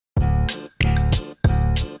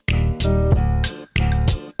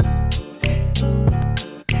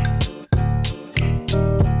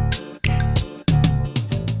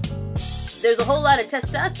There's a whole lot of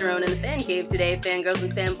testosterone in the Fancave today, fangirls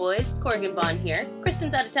and fanboys. Corrigan here.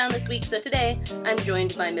 Kristin's out of town this week, so today I'm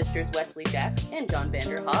joined by Misters Wesley Jacks and John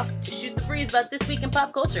Vanderhoef to shoot the breeze about this week in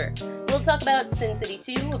pop culture. We'll talk about Sin City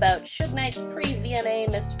 2, about Suge Knight's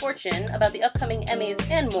pre-VMA misfortune, about the upcoming Emmys,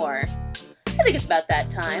 and more. I think it's about that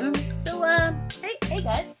time. So, hey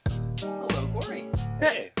guys. Hello, Corey.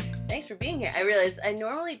 Hey. Thanks for being here. I realized I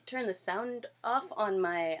normally turn the sound off on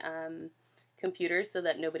my, computer so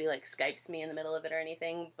that nobody like Skypes me in the middle of it or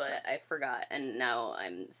anything, but I forgot and now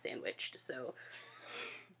I'm sandwiched, so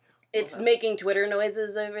it's making Twitter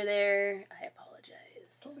noises over there. I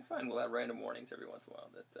apologize. Totally fine. We'll have random warnings every once in a while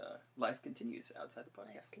that life continues outside the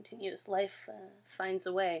podcast. Life continues. Life finds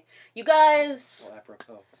a way. You guys. Well,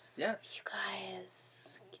 apropos. Yes. You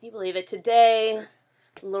guys. Can you believe it? Today,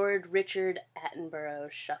 Lord Richard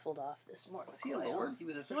Attenborough shuffled off this morning. Was he a lord? He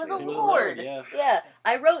was He officially was a He was a lord. lord, yeah. Yeah.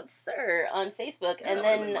 I wrote "sir" on Facebook, Yeah, and that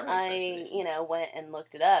then would've been my I, association. went and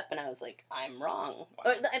looked it up, and I was like, I'm wrong.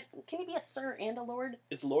 Wow. Can you be a sir and a lord?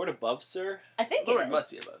 Is Lord above Sir? I think Lord it is.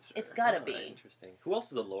 must be above, sir. It's gotta Oh, be. Interesting. Who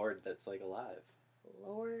else is a Lord that's like alive?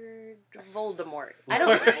 Lord Voldemort. I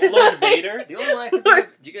Lord, don't. Lord Vader? The only one I can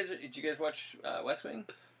think of, did you guys watch West Wing?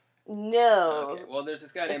 No. Okay. Well, there's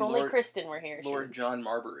this guy If named only Lord, Kristin were here. Lord John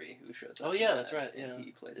Marbury who shows up. Oh, yeah, in that's that, right, and yeah.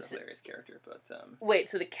 he plays This a hilarious character, but Wait,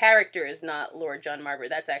 so the character is not Lord John Marbury.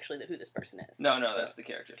 That's actually who this person is. no, that's the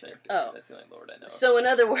character's name. Oh. That's the only Lord I know. So in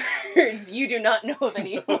other words, you do not know of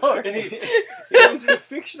any lords. It was a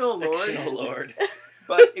fictional Lord. Fictional Lord.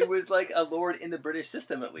 But it was like a lord in the British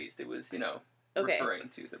system, at least. It was, Okay. referring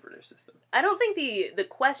to the British system. I don't think the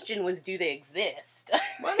question was, do they exist?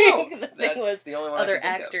 Well, no. The thing That's was the only one other I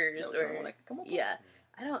can think actors of. That was the only or- one I could come up with. yeah.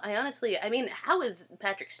 I mean, how is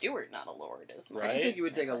Patrick Stewart not a lord? Is my I just think it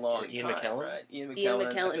would take a long Ian time, McKellen? right? Ian Ian McKellen. I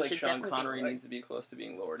McKellen feel like should Sean definitely be Connery lord. needs to be close to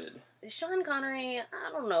being lorded. Sean Connery,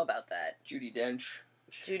 I don't know about that. Judi Dench.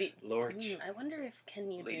 Judy. Lord. I wonder if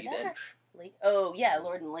can you Lady do that? Dench. Oh yeah,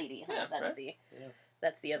 Lord and Lady. Huh? Yeah, That's right?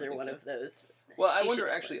 that's the other think one so. of those. Well, I She wonder,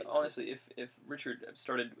 should actually, definitely be. honestly, if Richard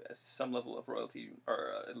started some level of royalty, or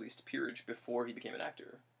at least peerage, before he became an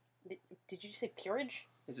actor. Did you say peerage?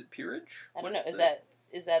 Is it peerage? I don't What know. is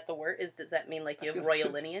Is that the word? Does that mean like you I have feel royal like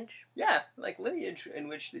it's- lineage? Yeah, like lineage in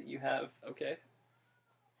which that you have... Okay.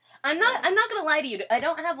 I'm not gonna lie to you. I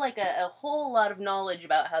don't have like a whole lot of knowledge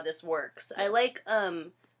about how this works. I like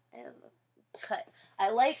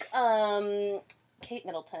Kate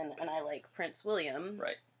Middleton and I like Prince William.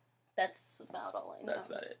 Right. That's about all I know. That's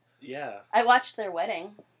about it. Yeah. I watched their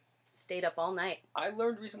wedding. Stayed up all night. I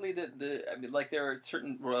learned recently that there are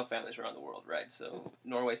certain royal families around the world, right? So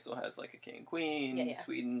Norway still has like a king and queen, Yeah.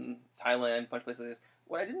 Sweden, Thailand, a bunch of places like this.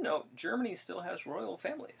 What I didn't know, Germany still has royal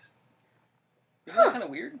families. Isn't that kind of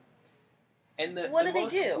weird? And What the do they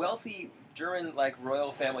most do? wealthy German like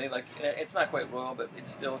royal family, like it's not quite royal, but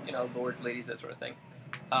it's still lords, ladies, that sort of thing,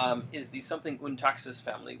 is the something Untaxis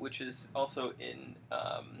family, which is also in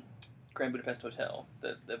Grand Budapest Hotel.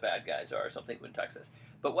 The bad guys are something Untaxis.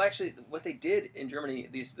 But what they did in Germany,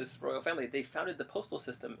 this royal family, they founded the postal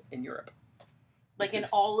system in Europe. Like This in is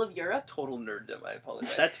all of Europe? total nerddom. I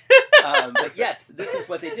apologize. That's But yes, this is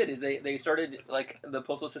what they did. Is they started like the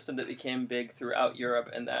postal system that became big throughout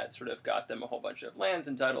Europe, and that sort of got them a whole bunch of lands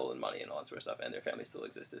and title and money and all that sort of stuff. And their family still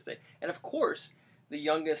exists to this day. And of course, the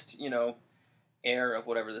youngest heir of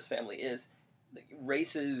whatever this family is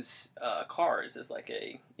races cars as like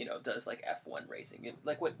does like F1 racing.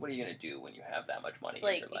 Like what are you gonna do when you have that much money? It's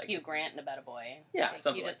like, and you're Hugh Grant and About a Boy. Yeah, Like,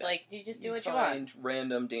 something you just like you just do what you want. find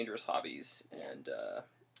random dangerous hobbies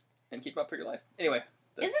and keep up for your life. Anyway,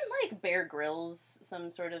 Isn't like Bear Grylls some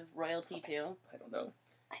sort of royalty too? I don't know.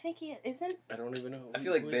 I think he isn't. I don't even know. I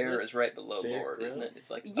feel like Who Bear this? is right below Bear Lord, isn't it? Grylls? It's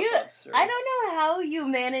like Yeah, above Sir. I don't know how you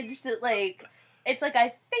managed to like. It's like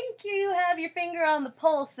I think you have your finger on the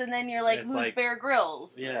pulse, and then you're like, It's "Who's like- Bear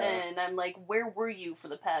Grylls?" Yeah. And I'm like, "Where were you for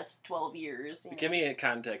the past 12 years?" You know? Give me a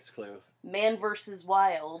context clue. Man vs.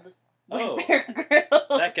 Wild with Oh. Bear Grylls.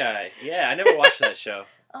 That guy. Yeah, I never watched that show.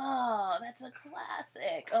 Oh, that's a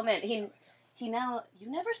classic. Oh man, he now you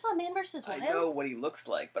never saw Man vs. I Wild. know what he looks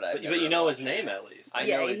like, but But you know his name at least. I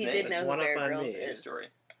yeah, know his he name. did It's know who one up Bear on Grylls me. True is. story.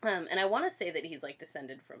 And I want to say that he's like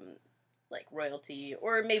descended from like royalty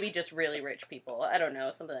or maybe just really rich people. I don't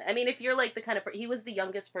know, something. I mean, if you're like the kind of he was the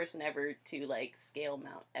youngest person ever to like scale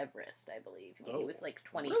Mount Everest, I believe. He Oh, was like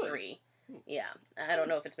 23. really? Yeah, I don't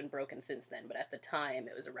know if it's been broken since then, but at the time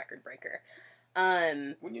it was a record breaker.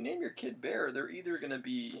 When you name your kid Bear, they're either gonna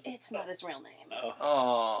be. It's not his real name. Oh.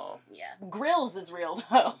 Oh. Yeah, Grills is real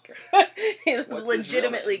though. He's What's his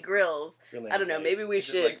legitimately real name? Grills. Real I don't know. name's Maybe we Is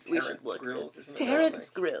it should like we Terrence should look. Grills or something? Terrence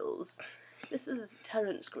Grills. This is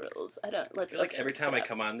Terrence Grills. I feel like every time I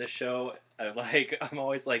come on this show, I'm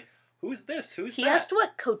always like, who's this? Who's He that? asked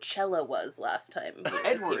what Coachella was last time. He was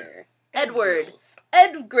Edward. here. Edward. Grills.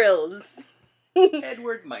 Ed Grills.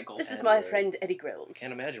 Edward Michael. This is Edward. my friend Eddie Grills.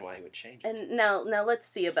 Can't imagine why he would change it. And now let's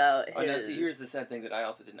see about his... Oh, no, see, here's the sad thing that I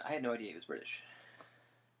also didn't... I had no idea he was British.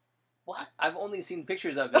 What? I've only seen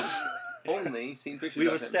pictures of him. Only seen pictures We've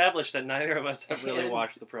of him. established that neither of us have really And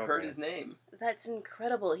watched the program. heard his name. That's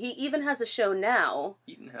incredible. He even has a show now.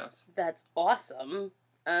 Eaton House. That's awesome.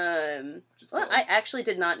 Which is Well, cool. I actually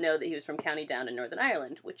did not know that he was from County Down in Northern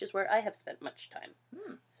Ireland, which is where I have spent much time.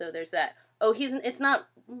 So there's that. Oh, it's not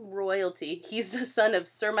royalty. He's the son of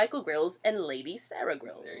Sir Michael Grills and Lady Sarah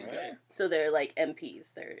Grills. There you Right. go. So they're like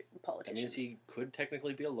MPs. They're That politicians. means he could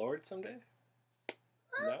technically be a lord someday?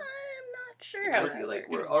 No? I'm not sure I how feel that like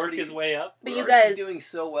works. we're already- Work his way up? But We're you already guys- doing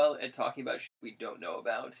so well at talking about shit we don't know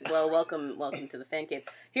about. Well, welcome to the fan cave.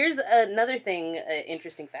 Here's another thing,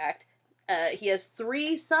 interesting fact. He has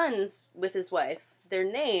 3 sons with his wife. Their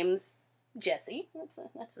names, Jesse, that's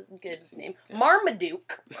a good Jesse, name, okay.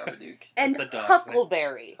 Marmaduke, Marmaduke. and The dog's name.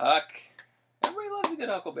 Huckleberry. Huck. Everybody loves a good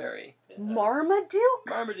Huckleberry. Marmaduke?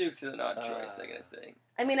 Marmaduke's an odd choice, I gotta say.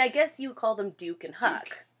 I mean, I guess you call them Duke and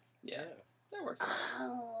Huck. Yeah, that works.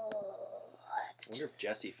 Oh, that's I wonder if just...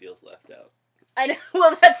 Jesse feels left out. I know.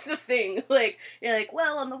 Well, that's the thing. Like, you're like,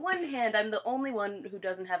 well, on the one hand, I'm the only one who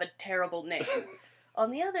doesn't have a terrible name. On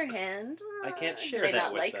the other hand, I can't do share they that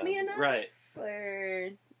not with like them. me enough? Right. Or,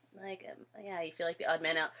 like, yeah, you feel like the odd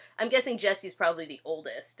man out. I'm guessing Jesse's probably the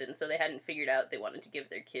oldest, and so they hadn't figured out they wanted to give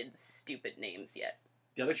their kids stupid names yet.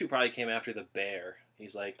 The other two probably came after the bear.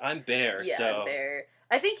 He's like, I'm Bear, Yeah, so... Bear.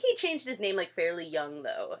 I think he changed his name, like, fairly young,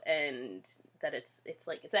 though, and that it's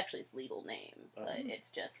actually his legal name, but Oh. it's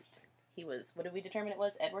just... He was, what did we determine it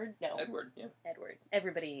was? Edward? No. Edward, yeah. Edward.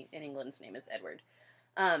 Everybody in England's name is Edward.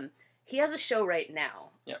 He has a show right now,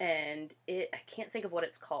 Yep. and I can't think of what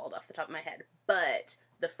it's called off the top of my head, but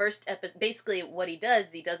the first episode, basically what he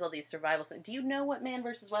does all these survival things. Do you know what Man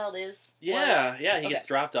vs. Wild is? Yeah, Was? yeah, he Okay. gets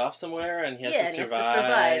dropped off somewhere, and he has Yeah, to and he survive. has to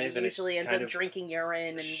survive. and He it usually ends kind up of- drinking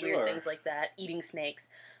urine and Sure. weird things like that, eating snakes.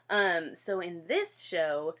 So in this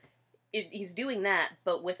show, he's doing that,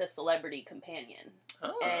 but with a celebrity companion.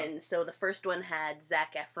 Oh. And so the first one had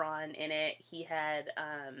Zac Efron in it. He had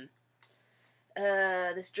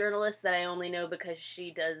this journalist that I only know because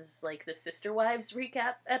she does like the Sister Wives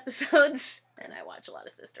recap episodes, and I watch a lot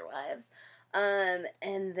of Sister Wives.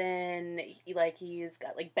 And then he's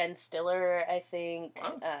got like Ben Stiller, I think.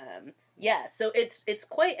 Wow. Yeah, so it's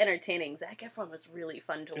quite entertaining. Zac Efron was really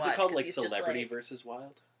fun to watch. Is it called 'cause like he's just, Celebrity versus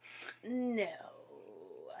Wild? No,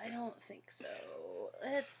 I don't think so.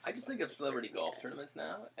 I just think of celebrity golf tournaments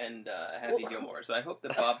now, and Happy Gilmore. So I hope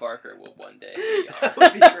that Bob Barker will one day be That on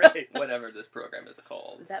would be great. whatever this program is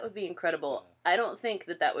called. That would be incredible. I don't think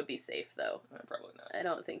that would be safe, though. Probably not. I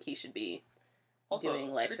don't think he should be Also, doing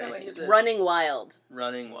every life time I things. hear the- Running Wild.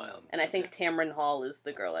 Running Wild. And I think Tamron Hall is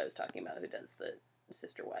the girl I was talking about who does the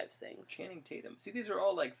Sister Wives things. Channing Tatum. See, these are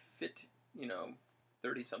all like fit,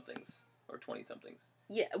 30-somethings or 20-somethings.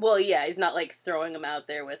 Yeah, well, yeah, he's not like throwing them out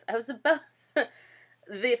there with... I was about...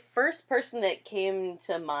 The first person that came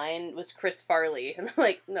to mind was Chris Farley. And I'm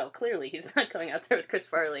like, no, clearly he's not going out there with Chris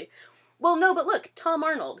Farley. Well, no, but look, Tom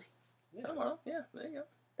Arnold. Yeah, well, yeah, there you go.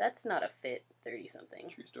 That's not a fit 30-something.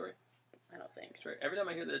 True story. I don't think. That's right. Every time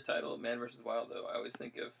I hear the title Man vs. Wild, though, I always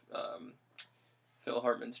think of Phil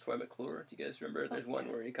Hartman's Troy McClure. Do you guys remember? There's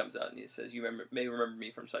one where he comes out and he says, "You may remember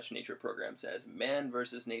me from such nature programs as Man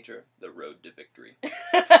vs. Nature: The Road to Victory,"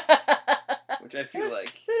 which I feel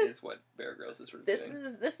like is what Bear Grylls is sort of This doing.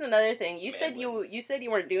 is another thing. You Man said wins. you said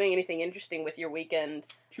you weren't doing anything interesting with your weekend.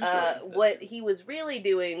 True story. What he was really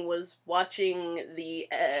doing was watching the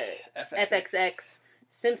FXX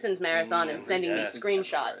Simpsons marathon and sending yes. me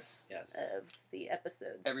screenshots Yes. of the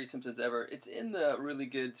episodes. Every Simpsons ever. It's in the really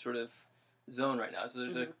good sort of zone right now. So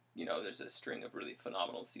there's there's a string of really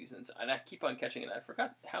phenomenal seasons, and I keep on catching it. I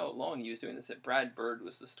forgot how long he was doing this. That Brad Bird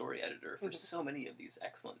was the story editor for so many of these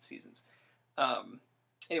excellent seasons.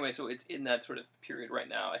 Anyway, so it's in that sort of period right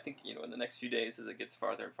now. I think in the next few days, as it gets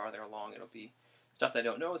farther and farther along, it'll be stuff that I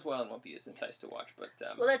don't know as well and won't be as enticed to watch. But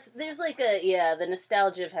well, there's like the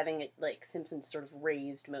nostalgia of having it like Simpsons sort of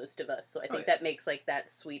raised most of us. So I think that makes like that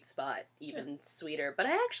sweet spot even sweeter. But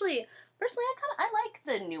I actually personally I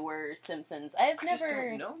like the newer Simpsons. I just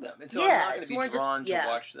don't know them, and so Yeah, I'm not going it's to more be drawn just- to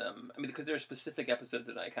watch them. I mean, because there are specific episodes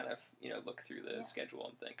that I kind of look through the schedule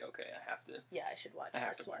and think, okay, I have to watch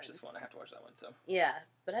watch one. this one. I have to watch that one. So Yeah,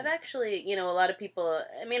 but I've actually, a lot of people,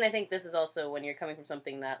 I mean, I think this is also when you're coming from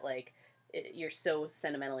something that, like, you're so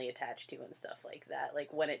sentimentally attached to and stuff like that.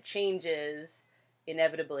 Like, when it changes,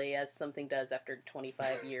 inevitably, as something does after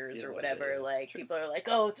 25 years Yeah, or whatever, yeah, like, sure. people are like,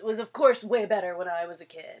 oh, it was of course way better when I was a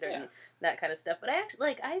kid, and Yeah. that kind of stuff. But I actually,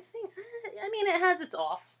 like, I think, I mean, it has its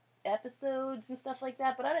off episodes and stuff like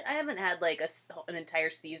that, but I haven't had, like, an entire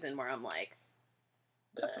season where I'm like,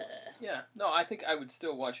 Definitely. Yeah. No, I think I would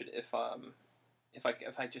still watch it if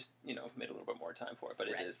I just, you know, made a little bit more time for it. But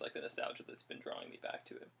it Right. is like the nostalgia that's been drawing me back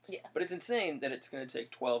to it. Yeah. But it's insane that it's going to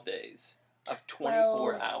take 12 days of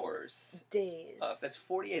 12 24 hours. days. That's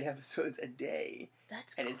 48 episodes a day.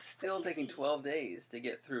 That's And it's still taking crazy. 12 days to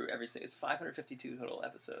get through everything. It's 552 total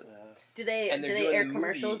episodes. Do they And they're do they doing air the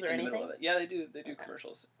commercials movie or in the middle anything? of it. Yeah, they do. They do Okay.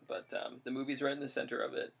 commercials, but the movie's right in the center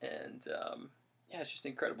of it, and yeah, it's just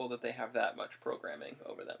incredible that they have that much programming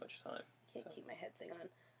over that much time. Can't So. keep my head thing on.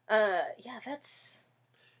 Yeah, that's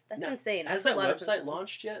Now, insane. Has That's that a lot of website sentences.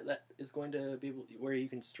 launched yet? That is going to be where you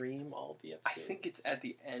can stream all the I episodes? think it's at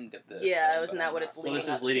the end of the. Yeah, thing, wasn't but that I'm what not it's So leading this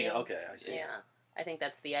up is leading. to? Okay, I see. Yeah, I think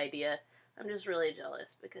that's the idea. I'm just really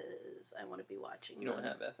jealous because I want to be watching. You don't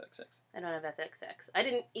them. have FXX. I don't have FXX. I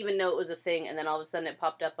didn't even know it was a thing, and then all of a sudden it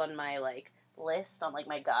popped up on my like list on like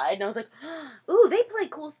my guide, and I was like, "Ooh, they play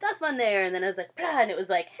cool stuff on there." And then I was like, "Brah," and it was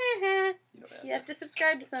like, "Ha You don't have. you have to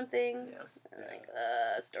subscribe to something." Yeah. I'm like,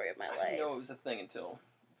 story of my I life. didn't know it was a thing until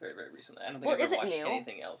very, very recently. I don't think Well, I've is ever it watched new?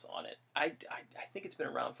 anything else on it. I think it's been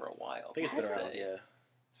around for a while. I think it's been Has it? around. Yeah.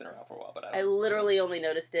 It's been around for a while, but I literally only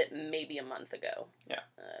noticed it maybe a month ago. Yeah.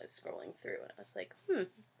 Scrolling through, and I was like,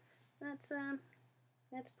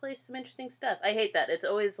 that's plays some interesting stuff. I hate that. It's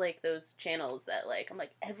always like those channels that like I'm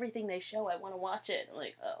like everything they show, I want to watch it. I'm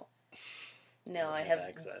like, oh, no, I have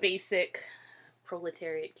access. basic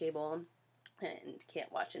proletariat cable and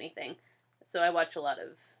can't watch anything. So I watch a lot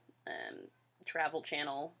of Travel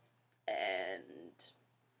Channel and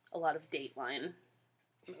a lot of Dateline,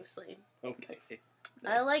 mostly. Okay.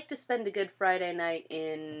 I like to spend a good Friday night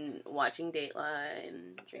in watching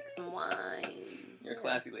Dateline, drink some wine. You're a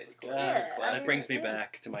classy lady. Corey. Yeah, You're a Yeah, classy that brings me yeah.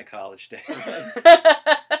 back to my college days.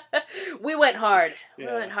 We went hard. We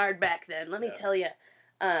Yeah. went hard back then, let me Yeah. tell you.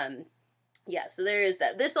 Yeah, so there is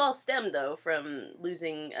that. This all stemmed, though, from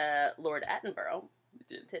losing Lord Attenborough It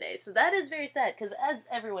did. today. So that is very sad, because as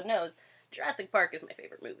everyone knows, Jurassic Park is my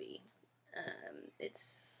favorite movie.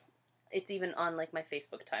 It's even on, like, my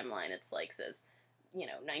Facebook timeline. It's, like, says,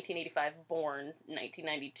 1985 born,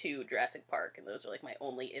 1992 Jurassic Park, and those are, like, my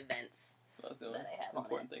only events Those are the that I have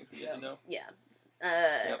important on it. things to get to know. Yeah.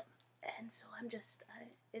 Yep. And so I'm just,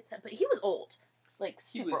 but he was old. Like,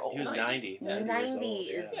 He super was- old. He was 90. 90 years old,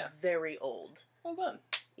 yeah. is Yeah. very old. Well done,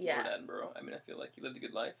 Yeah. Lord Attenborough. I mean, I feel like he lived a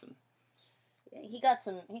good life, and He got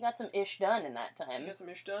some ish done in that he time. got some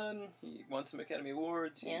ish done. He won some Academy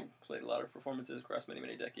Awards. He Yeah. played a lot of performances across many,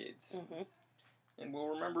 many decades. Hmm. And we'll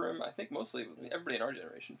remember him, I think, mostly everybody in our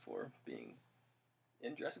generation for being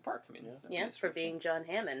in Jurassic Park. I mean, that Yeah, was for fun. being John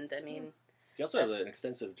Hammond. I mean, He also had That's- an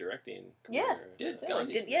extensive directing Yeah. career. Did. he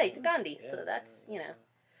Gandhi. did Gandhi. Yeah, So that's, yeah.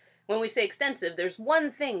 when we say extensive, there's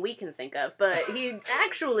one thing we can think of, but he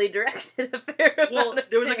actually directed a fair amount Well, of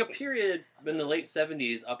there was like a things. period in the late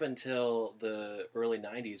 70s up until the early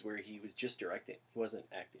 90s where he was just directing. He wasn't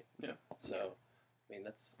acting. Yeah. So, I mean,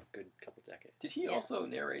 that's a good couple decades. Did he Yeah. also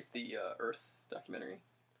narrate the Earth documentary?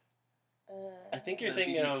 I think you're The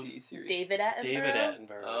thinking of BBC series? David Attenborough. David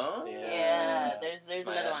Attenborough. Oh. Yeah, there's My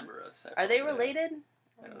another one. Attenboroughs, I Are they probably- related?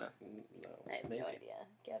 I don't know. No, I have maybe. no idea.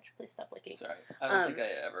 Gouch, please stop looking. Sorry. I don't think Um,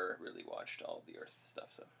 I ever really watched all of the Earth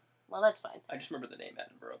stuff, so Well, that's fine. I just remember the name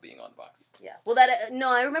Attenborough being on the box. Yeah. Well, that no,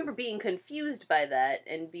 I remember being confused by that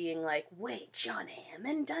and being like, "Wait, John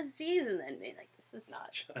Hammond does these?" And then being like, "This is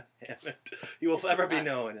not." John Hammond. You will This is forever be not-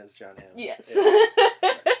 known as John Hammond. Yes.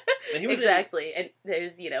 Yeah. And he was in- Exactly. And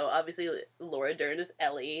there's obviously Laura Dern is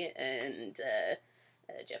Ellie and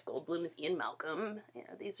Jeff Goldblum is Ian Malcolm.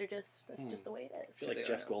 These are just that's just the way it I is. feel like Yeah.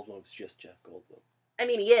 Jeff Goldblum's just Jeff Goldblum. I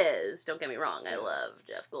mean, he is. Don't get me wrong. I Yeah. love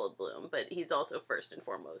Jeff Goldblum, but he's also first and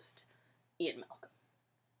foremost Ian Malcolm.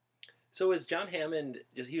 So is John Hammond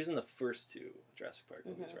he was in the first two Jurassic Park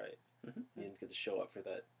movies, Mhm. right? Mhm. He didn't get to show up for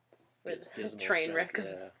that. For It's the dismal train thing, wreck of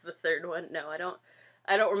yeah. the third one. No, I don't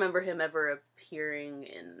remember him ever appearing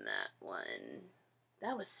in that one.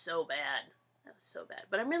 That was so bad.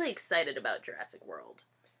 But I'm really excited about Jurassic World.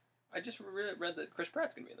 I just read that Chris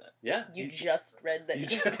Pratt's gonna be in that. Yeah. You just read that you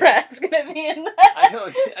Chris just- Pratt's gonna be in that. I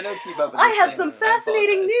don't keep up with I these have things. some I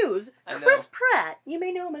fascinating apologize. news. I know. Chris Pratt. You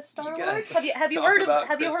may know him as Star You Lord. guys Have you talk heard of about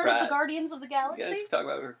Have you Chris heard of the Pratt. Guardians of the You Galaxy? guys talk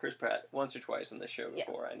about Chris Pratt once or twice on this show Yeah.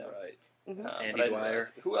 before, I know. Right. Mhm. But Andy I didn't Dwyer.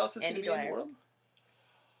 realize- Who else is Andy going to be in Dwyer. the world?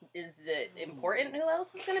 is it important who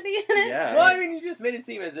else is going to be in it? Yeah. Well, I mean, you just made it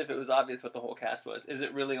seem as if it was obvious what the whole cast was. Is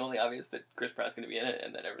it really only obvious that Chris Pratt's going to be in it,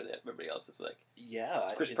 and then everybody else is like, yeah,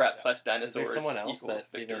 it's Chris Pratt plus is dinosaurs there someone else equals that's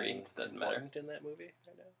victory? even Doesn't matter. important in that movie?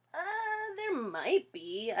 I know. There might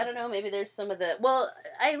be. I don't know. Maybe there's some of the. Well,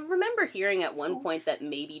 I remember hearing at one point that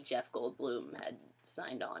maybe Jeff Goldblum had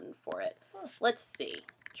signed on for it. Let's see.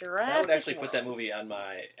 Jurassic I would actually put World. that movie on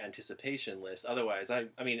my anticipation list. Otherwise, I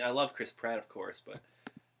mean, I love Chris Pratt, of course, but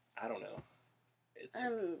I don't know.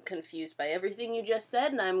 I'm confused by everything you just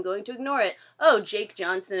said, and I'm going to ignore it. Oh, Jake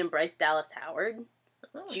Johnson and Bryce Dallas Howard,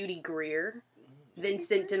 Judy Greer,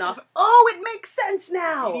 Vincent D'Onofrio. Oh, it makes sense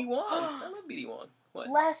now. BD Wong. I love BD Wong. What?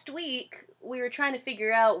 Last week we were trying to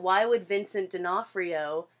figure out why would Vincent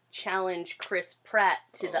D'Onofrio challenge Chris Pratt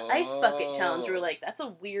to the ice bucket challenge. We were like, that's a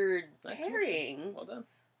weird pairing. Well done.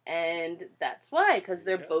 And that's why, because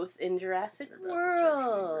they're both in Jurassic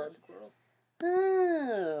World.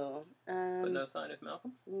 Oh. But no sign of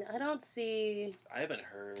Malcolm? I don't see... I haven't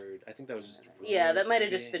heard. I think that was just rumors. Yeah, that might have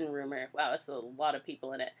just been rumor. Wow, that's a lot of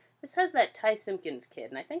people in it. This has that Ty Simpkins kid,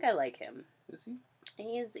 and I think I like him. Is he?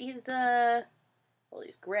 Well,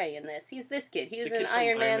 he's gray in this. He's this kid. He was The in kid from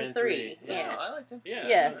Iron Man 3. Yeah, I liked him.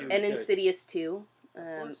 Yeah, he was and good. Insidious 2.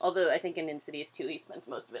 Although I think in Insidious 2 he spends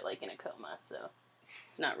most of it like in a coma, so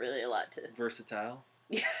it's not really a lot to... Versatile.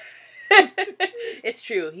 It's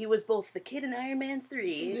true. He was both the kid in Iron Man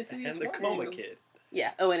 3 And the coma kid.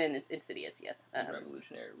 Yeah. Oh, and in Insidious, yes.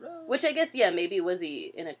 Revolutionary Road. Which I guess, yeah, maybe was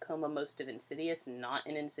he in a coma most of Insidious, not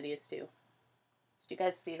in Insidious 2. Did you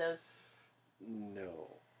guys see those? No.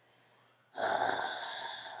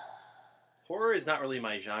 Horror is not really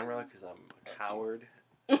my genre because I'm a coward.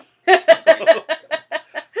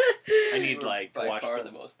 I need like to by watch far them.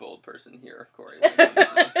 the most bold person here, Corey.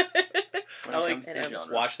 I like genre.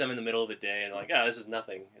 watch them in the middle of the day and like, this is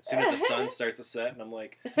nothing. As soon as the sun starts to set, and I'm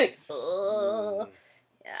like, Oh.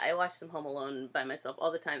 Yeah, I watch some Home Alone by myself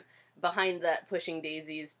all the time. Behind that Pushing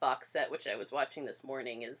Daisies box set, which I was watching this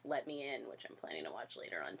morning, is Let Me In, which I'm planning to watch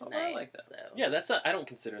later on tonight. I like that. So. yeah, that's not. I don't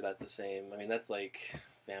consider that the same. I mean, that's like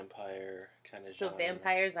vampire kind of. So genre.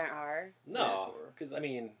 vampires aren't horror? No, because I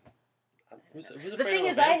mean, who's The afraid thing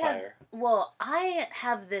of is, a vampire? I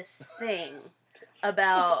have this thing the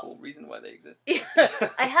about... whole reason why they exist.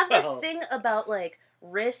 I have this Well. thing about, like,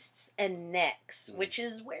 wrists and necks, which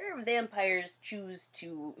is where vampires choose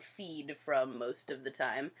to feed from most of the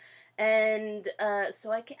time. And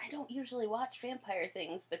so I don't usually watch vampire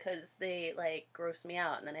things because they, like, gross me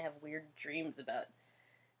out, and then I have weird dreams about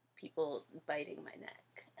people biting my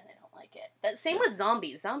neck, and I don't like it. Same with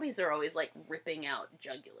zombies. Zombies are always, like, ripping out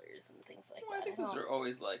jugulars and things like Well, that. I think those are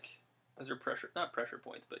always like, those are not pressure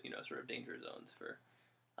points, but, sort of danger zones for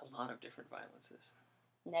a lot of different violences.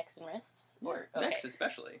 Necks and wrists? Necks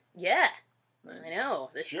especially. Yeah, Right? I know.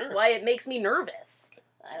 This Sure. is why it makes me nervous.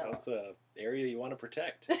 I don't know. That's a area you want to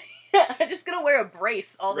protect. I'm just gonna wear a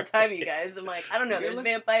brace all the time, you guys. I'm like, I don't know, You there's look-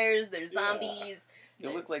 vampires, there's zombies. You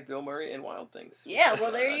look like Bill Murray in Wild Things. Yeah,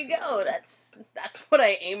 well, there you go. That's what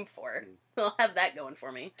I aim for. I'll have that going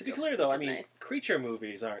for me. To be clear, though, I Which is mean, nice. creature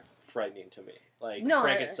movies aren't frightening to me. Like No,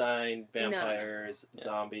 Frankenstein, vampires, Yeah.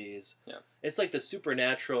 zombies. Yeah. It's like the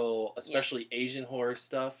supernatural, especially Asian horror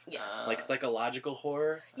stuff. Yeah. Like psychological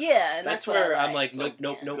horror. Yeah, and That's what where I I'm like, nope,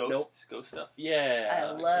 Yeah. nope. Ghost stuff. Yeah.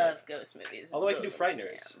 I love ghost movies. Although I can do Those are my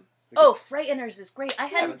Frighteners. jam. Oh, Frighteners is great. I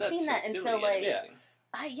hadn't but that's seen that silly until and like amazing.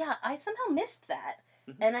 I somehow missed that.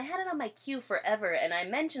 Mhm. And I had it on my queue forever, and I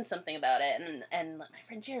mentioned something about it, and my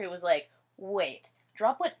friend Jerry was like, wait,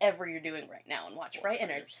 drop whatever you're doing right now and watch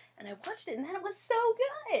Frighteners. And I watched it, and then it was so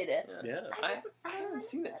good. Yeah. I haven't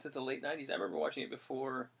seen it since the late 90s. I remember watching it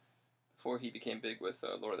before he became big with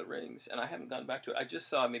Lord of the Rings, and I haven't gone back to it. I just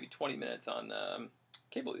saw maybe 20 minutes on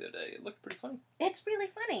cable the other day. It looked pretty funny. It's really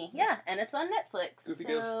funny, yeah, and it's on Netflix. Goofy so,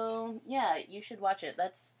 ghosts. yeah, you should watch it.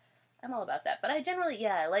 I'm all about that. But I generally,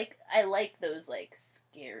 I like those, like,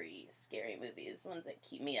 scary movies, ones that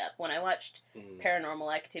keep me up. When I watched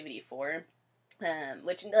Paranormal Activity 4,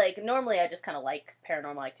 which, like, normally I just kind of like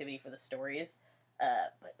Paranormal Activity for the stories,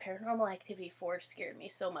 but Paranormal Activity 4 scared me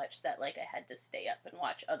so much that, like, I had to stay up and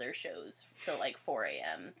watch other shows till, like, 4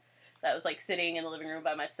 a.m. That was, like, sitting in the living room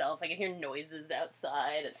by myself. I could hear noises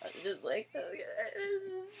outside, and I was just like, oh,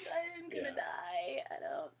 I'm gonna die. I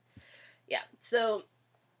don't... Yeah, so...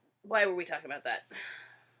 Why were we talking about that?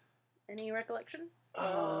 Any recollection?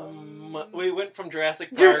 We went from Jurassic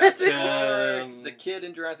Park Jurassic to The kid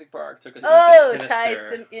in Jurassic Park took us. Oh, Sinister. Ty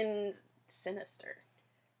Simpkins. Sinister.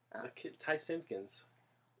 the kid, Ty Simpkins.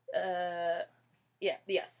 Yeah,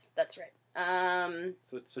 yes, that's right.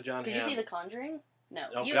 So John. Did you see The Conjuring? No.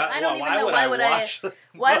 Oh, You, God, I don't even why know would why I would watch?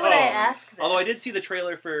 why would I Oh. ask this? Although I did see the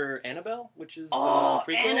trailer for Annabelle, which is Oh,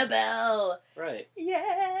 the prequel. Annabelle! Right.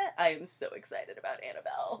 Yeah, I am so excited about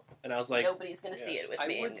Annabelle. And I was like, Nobody's gonna see it with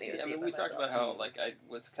me. I would I'm see. gonna I see mean, it by we talked myself. about how like I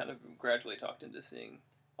was kind of gradually talked into seeing,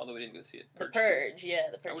 although we didn't go see it. The 2. Purge, yeah,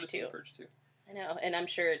 The I would Purge have seen 2. Purge 2. I know, and I'm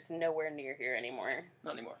sure it's nowhere near here anymore.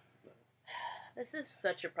 Not anymore. This is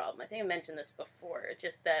such a problem. I think I mentioned this before.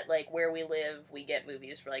 Just that, like, where we live, we get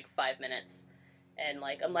movies for, like, 5 minutes. And,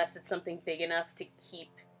 like, unless it's something big enough to keep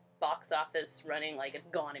box office running, like, it's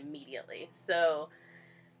gone immediately. So,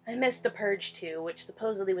 I missed The Purge 2, which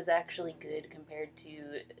supposedly was actually good compared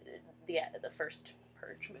to the first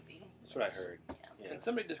Purge movie. that's what I heard. Yeah. And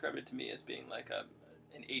somebody described it to me as being like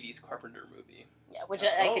an 80s Carpenter movie. Yeah, which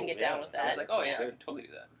I can Oh, get yeah. down with I was that. like, oh yeah, I good. could totally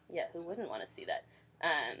do that. Yeah, who wouldn't want to see that?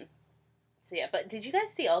 So yeah, but did you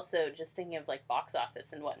guys see also, just thinking of like box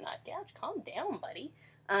office and whatnot, Gouge, calm down, buddy.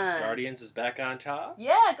 Guardians is back on top.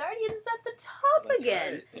 Yeah, Guardians is at the top That's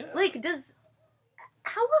again. right, yeah. Like,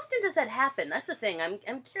 how often does that happen? That's the thing.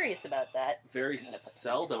 I'm curious about that. Very I'm gonna put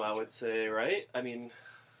seldom, I would say, right? I mean,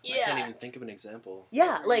 I can't even think of an example.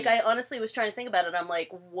 Yeah, like I honestly was trying to think about it. I'm like,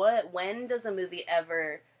 when does a movie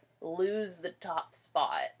ever lose the top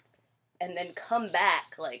spot and then come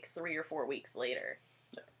back like 3 or 4 weeks later?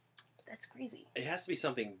 Yeah. That's crazy. It has to be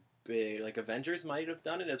something big. Like Avengers might have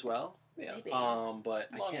done it as well. Yeah. Maybe. But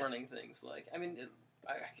I Long can't. running things like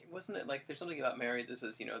wasn't it like there's something about Married? This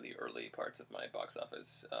is the early parts of my box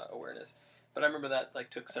office awareness. But I remember that like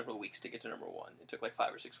took several weeks to get to number 1. It took like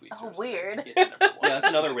 5 or 6 weeks. Oh, or something weird. To get to number 1. Yeah, that's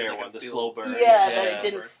another It was rare like a one. The build. slow burn. Yeah, Yeah. that it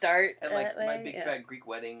didn't start And like that My way. Big Yeah. Fat Greek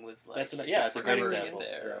Wedding was like That's a took great forever to example. get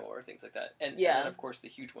there, Yeah. or things like that. And Yeah. and then of course the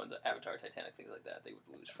huge ones, Avatar, Titanic, things like that, they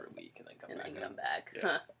would lose for a week and then come And back. then come back. Yeah.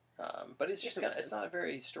 Huh. But it's just Makes it's not a sense.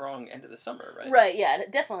 very strong end of the summer, right? Right, yeah,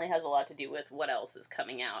 it definitely has a lot to do with what else is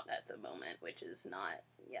coming out at the moment, which is not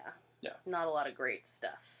a lot of great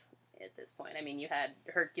stuff at this point. I mean, you had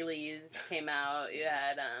Hercules came out, you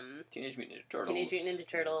had Teenage Mutant Ninja Turtles. Teenage Mutant Ninja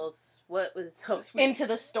Turtles. What was This week- Into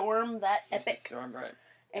the Storm? That It's the epic. Storm, right?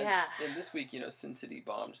 Yeah. And this week, Sin City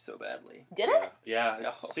bombed so badly. Did it? Yeah,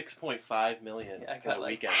 No. 6.5 million Yeah, I for got, the like,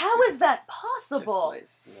 weekend. How is that possible?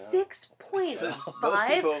 Fifth place. 6.5? Most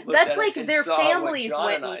people That's looked at like it and their saw what families John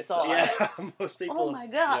went and I and saw saw. it. Yeah, most people. Oh my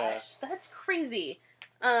gosh, that's crazy.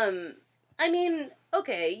 I mean,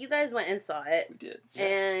 okay, you guys went and saw it, We did.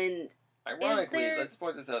 and Ironically, there- let's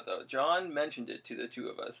point this out though. John mentioned it to the two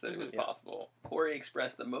of us that it was Yeah. possible. Corey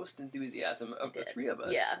expressed the most enthusiasm of the Did. three of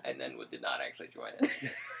us, Yeah. and then did not actually join us.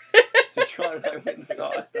 So John and I went and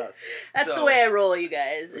saw it. that's the So- way I roll, you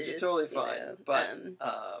guys. Which is It's, totally you fine, know,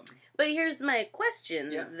 but but here's my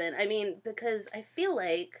question Yeah. then. I mean, because I feel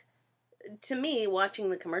like, to me, watching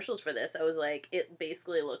the commercials for this, I was like, it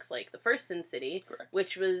basically looks like the first Sin City, correct.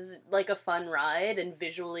 which was like a fun ride and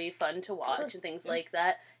visually fun to watch Correct. and things Yeah. like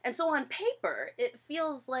that. And so on paper, it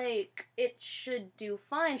feels like it should do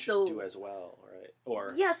fine. Should do as well, right?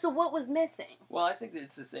 Or Yeah, so what was missing? Well, I think that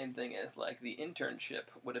it's the same thing as like The Internship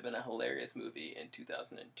would have been a hilarious movie in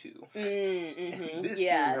 2002. Mm-hmm. This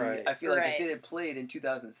Yeah. movie, Right. I feel like Right. if it had played in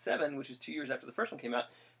 2007, which is 2 years after the first one came out,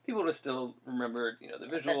 people would have still remembered, the That's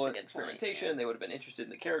visual a good experimentation. point, yeah. They would have been interested in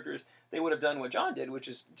the characters. They would have done what John did, which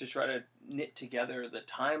is to try to knit together the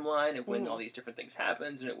timeline of when Mhm. all these different things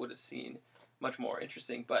happens, and it would have seemed much more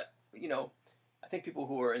interesting. But I think people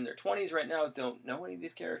who are in their 20s right now don't know any of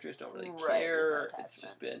these characters, don't really Right, there's care. no It's attachment.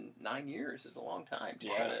 just been 9 years is a long time. To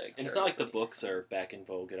yeah, try to and it's not like the carry everybody. books are back in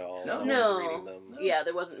vogue at all. No. one's No. reading them. Yeah,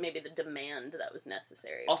 there wasn't maybe the demand that was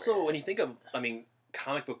necessary. Also, for when you this. think of,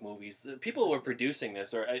 comic book movies, the people who are producing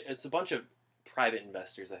this it's a bunch of private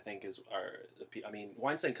investors. I think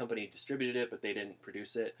Weinstein Company distributed it, but they didn't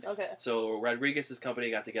produce it. Okay. So Rodriguez's company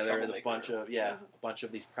got together with a Troublemaker. bunch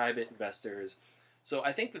of these private investors. So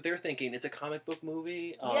I think that they're thinking it's a comic book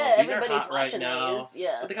movie. Yeah, These are everybody's hot right watching now. these.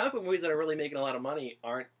 Yeah. But the comic book movies that are really making a lot of money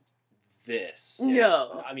aren't this.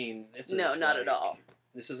 No. I mean, this No, is not at like- all.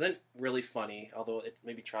 This isn't really funny, although it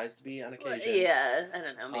maybe tries to be on Well, occasion. yeah, I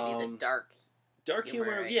don't know. Maybe the dark. Dark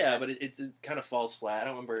humor, I yeah, but guess. it kind of falls flat. I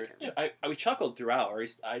don't remember. Yeah. We chuckled throughout, or at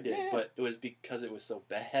least I did, Yeah. but it was because it was so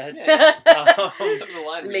bad. Yeah. Um, Some of the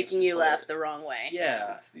line reads Making is you laugh hilarious. the wrong way.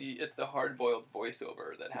 yeah. It's the hard boiled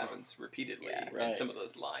voiceover that happens repeatedly, Yeah. and Right. some of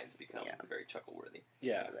those lines become Yeah. very chuckle worthy.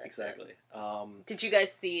 Yeah, That's exactly. Did you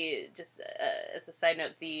guys see, just as a side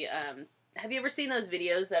note, the have you ever seen those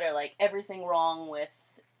videos that are like everything wrong with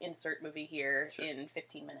insert movie here Sure. in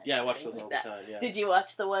 15 minutes? Yeah, I or watch things those all like the that? time. Yeah. Did you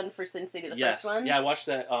watch the one for Sin City, the yes. first one? Yeah, I watched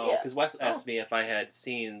that Yeah. because Wes asked me if I had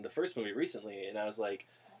seen the first movie recently, and I was like,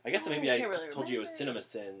 I guess maybe I I can't really told you it was remember.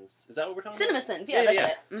 CinemaSins. Is that what we're talking CinemaSins, about? yeah,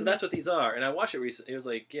 that's it. So Mhm. that's what these are. And I watched it recently. It was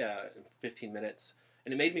like, 15 minutes.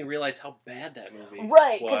 And it made me realize how bad that movie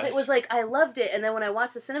Right, because it was like, I loved it, and then when I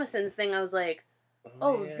watched the CinemaSins thing, I was like,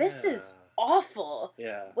 oh, this is awful.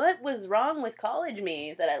 Yeah. What was wrong with college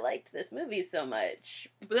me that I liked this movie so much?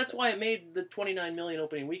 But that's why it made the 29 million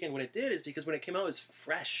opening weekend when it did, is because when it came out, it was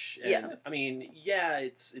fresh. And, Yeah. I mean,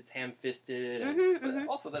 it's ham-fisted. But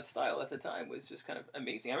also that style at the time was just kind of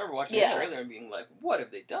amazing. I remember watching Yeah. the trailer and being like, what have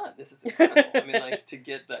they done? This is incredible. I mean, like, to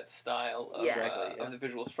get that style of, of the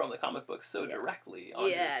visuals from the comic book so directly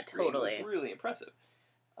onto the screen was really impressive.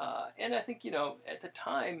 And I think, at the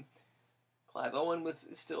time, Clive Owen was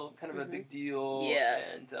still kind of a big deal,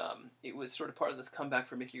 and it was sort of part of this comeback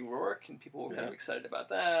for Mickey Rourke, and people were kind of excited about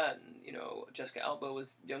that, and, Jessica Alba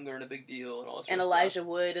was younger and a big deal, and all this sort and of Elijah stuff.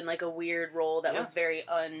 Wood in, like, a weird role that was very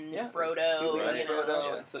un-Frodo,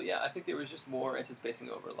 Frodo, and so, I think there was just more anticipating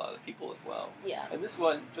over a lot of the people as well. Yeah. And this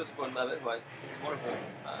one, Joseph Gordon-Levitt, who I think is wonderful,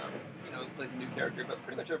 he plays a new character, but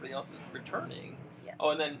pretty much everybody else is returning. Yeah. Oh,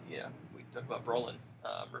 and then, we talked about Brolin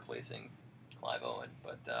replacing Clive Owen,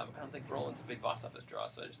 but I don't think Brolin's a big box office draw,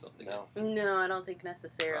 so I just don't think No, I don't think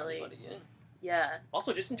necessarily. brought anybody in. Yeah.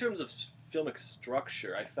 Also, just in terms of filmic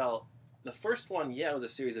structure, I felt the first one, it was a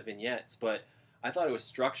series of vignettes, but I thought it was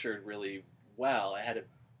structured really well. I had an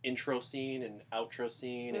intro scene and outro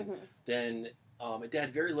scene, and then it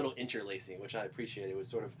had very little interlacing, which I appreciated. It was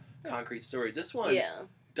sort of concrete stories. This one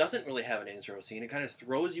doesn't really have an intro scene. It kind of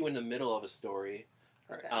throws you in the middle of a story,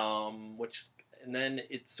 and then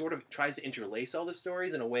it sort of tries to interlace all the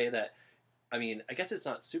stories in a way that, I mean, I guess it's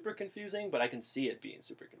not super confusing, but I can see it being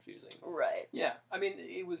super confusing. Right. Yeah, I mean,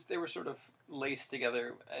 they were sort of laced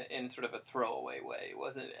together in sort of a throwaway way. It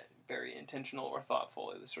wasn't very intentional or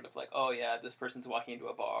thoughtful. It was sort of like, oh yeah, this person's walking into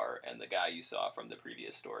a bar, and the guy you saw from the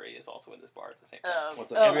previous story is also in this bar at the same time.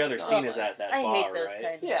 Every other scene is at that bar, I hate those right?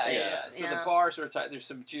 kinds of Yeah. things. So the bar sort of there's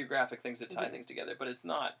some geographic things that tie things together, but it's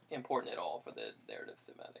not important at all for the narrative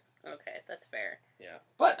thematics. Okay, that's fair. Yeah.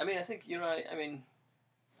 But, I mean, I think,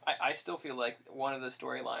 I still feel like one of the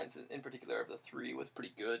storylines, in particular of the three, was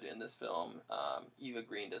pretty good in this film. Eva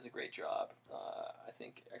Green does a great job, I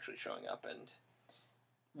think, actually showing up and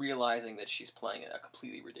realizing that she's playing a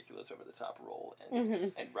completely ridiculous, over-the-top role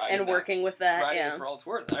and riding and working with that, riding it for all it's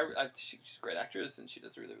worth. She's a great actress, and she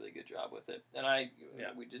does a really, really good job with it. And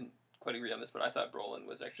we didn't quite agree on this, but I thought Brolin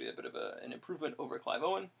was actually a bit of an improvement over Clive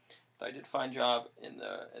Owen. I did a fine job in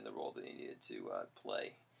the role that he needed to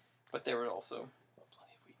play, but there were also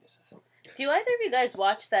plenty of weaknesses. Do either of you guys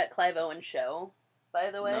watch that Clive Owen show, by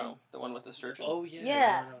the way? No, the one with the surgeon? Oh, yeah.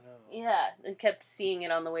 Yeah. No. Yeah, and kept seeing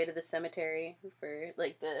it on the way to the cemetery for,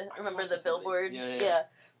 like, remember the billboards? Yeah.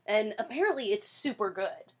 And apparently it's super good.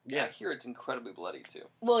 Yeah, I hear it's incredibly bloody, too.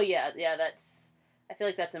 Well, I feel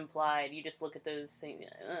like that's implied. You just look at those things,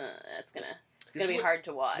 it's gonna be hard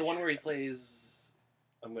to watch. The one where he plays,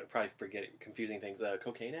 I'm going to probably forget it, confusing things,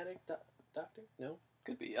 cocaine addict doctor? No?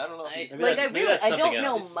 Could be. I don't know. I don't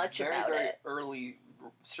know much about very it. Early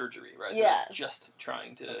surgery, right? Yeah. They're just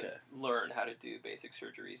trying to learn how to do basic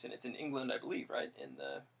surgeries, and it's in England, I believe, right? In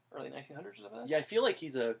the early 1900s or something? Yeah, I feel like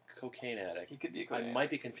he's a cocaine addict. He could be a cocaine addict. I might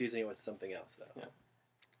be confusing it with something else, though. Yeah.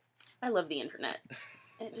 I love the internet.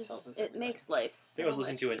 It makes life so I was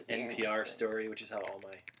listening to an easier. NPR story, which is how all my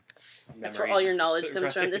memories... That's where all your knowledge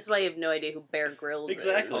comes from. This is why you have no idea who Bear Grylls is.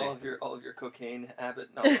 All of your cocaine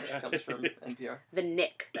habit knowledge comes from NPR. The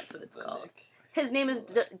Nick, that's what it's called. Nick. His name is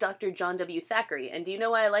Dr. John W. Thackeray, and do you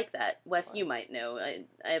know why I like that? Wes, you might know. I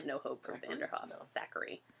have no hope for Vanderhoef. No.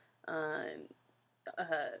 Thackeray.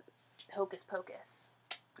 Hocus Pocus.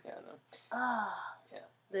 Yeah, no. Yeah.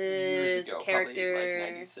 This character... Probably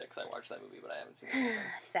like 96, I watched that movie, but I haven't seen it.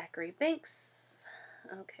 Thackeray Binks.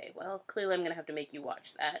 Okay, well, clearly I'm going to have to make you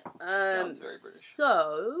watch that. Sounds very British.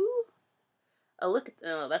 So,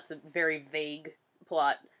 that's a very vague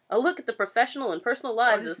plot. A look at the professional and personal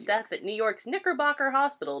lives of staff at New York's Knickerbocker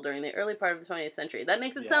Hospital during the early part of the 20th century. That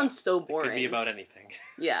makes it sound so boring. It could be about anything.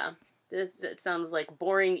 Yeah. It sounds like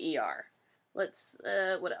boring ER. Let's,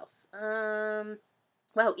 what else?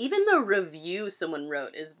 Wow, even the review someone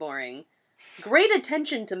wrote is boring. Great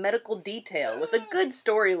attention to medical detail with a good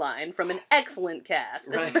storyline from an excellent cast,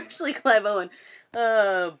 especially Clive Owen.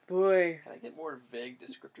 Oh, boy. Can I get more vague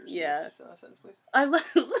descriptors in this sentence, please?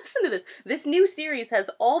 Listen to this. This new series has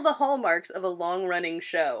all the hallmarks of a long-running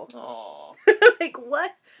show. Aww. Like,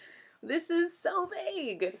 what? This is so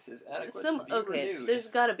vague. This is adequate to be renewed. There's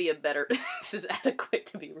gotta be a better... This is adequate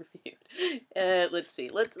to be reviewed. Let's see.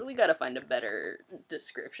 We gotta find a better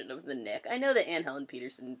description of the Nick. I know that Anne Helen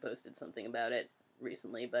Peterson posted something about it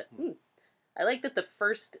recently, but... I like that the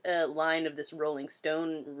first line of this Rolling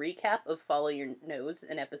Stone recap of Follow Your Nose,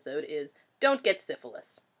 an episode, is, "Don't get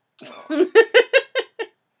syphilis." Oh.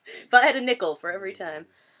 If I had a nickel for every time.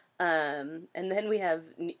 And then we have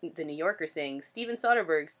the New Yorker saying, Steven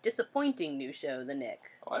Soderbergh's disappointing new show, The Nick.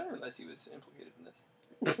 Oh, I didn't realize he was implicated in this.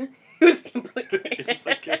 He was implicated.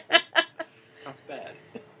 Sounds bad.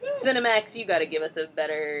 Cinemax, you gotta give us a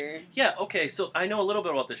better... Yeah, okay, so I know a little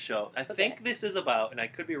bit about this show. I think this is about, and I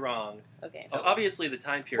could be wrong, Okay. obviously the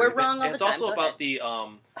time period. We're wrong all the It's time. also Go about ahead. the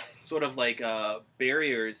sort of like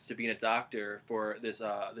barriers to being a doctor for this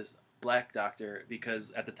this black doctor,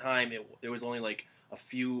 because at the time there was only like a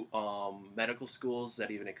few medical schools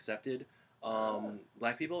that even accepted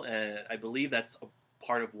black people, and I believe that's a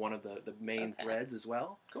part of one of the main threads as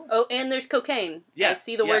well. Cool. Oh, and there's cocaine. Yeah, I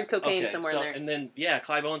see the word cocaine somewhere so, in there. And then, yeah,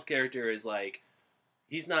 Clive Owen's character is like,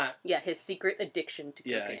 he's not... Yeah, his secret addiction to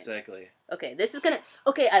cocaine. Yeah, exactly. Okay, this is gonna...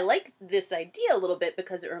 Okay, I like this idea a little bit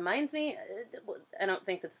because it reminds me... I don't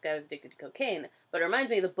think that this guy was addicted to cocaine, but it reminds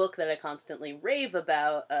me of the book that I constantly rave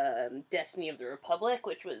about, Destiny of the Republic,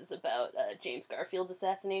 which was about James Garfield's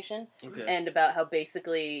assassination, and about how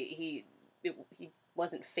basically he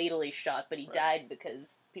wasn't fatally shot, but he died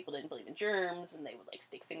because people didn't believe in germs, and they would, like,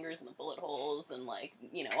 stick fingers in the bullet holes, and, like,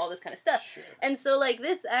 you know, all this kind of stuff. Sure. And so, like,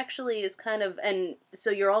 this actually is kind of, and so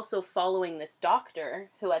you're also following this doctor,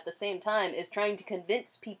 who at the same time is trying to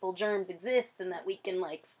convince people germs exist, and that we can,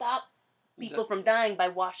 like, stop people from dying by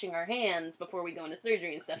washing our hands before we go into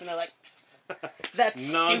surgery and stuff, and they're like,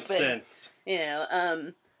 that's nonsense. stupid. You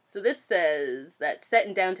know, so this says that set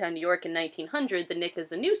in downtown New York in 1900, The Nick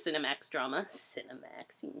is a new Cinemax drama.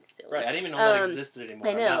 Cinemax seems silly. Right, I didn't even know that existed anymore.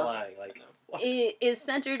 I know. I'm not lying. Like, what? It is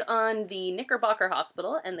centered on the Knickerbocker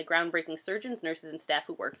Hospital and the groundbreaking surgeons, nurses, and staff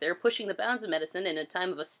who work there, pushing the bounds of medicine in a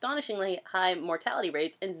time of astonishingly high mortality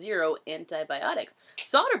rates and zero antibiotics.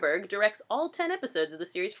 Soderbergh directs all 10 episodes of the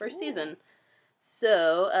series' first season.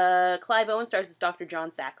 So, Clive Owen stars as Dr. John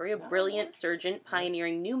Thackeray, a brilliant surgeon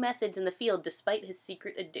pioneering new methods in the field despite his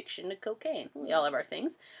secret addiction to cocaine. We all have our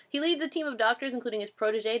things. He leads a team of doctors, including his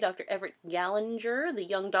protege, Dr. Everett Gallinger, the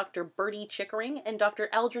young Dr. Bertie Chickering, and Dr.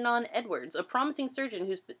 Algernon Edwards, a promising surgeon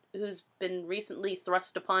who's been recently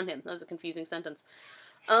thrust upon him. That was a confusing sentence.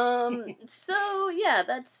 So, yeah,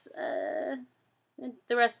 that's...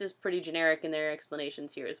 the rest is pretty generic in their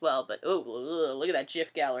explanations here as well, but look at that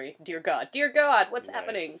GIF gallery. Dear God, what's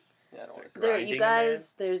happening? Yeah, I don't want to There, you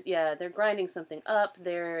guys, they're grinding something up.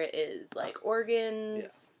 There is, like, organs.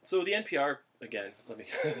 Yeah. So the NPR, again,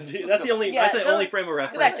 that's the only, that's the only frame of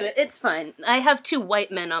reference. Go back to it. It's fine. I have two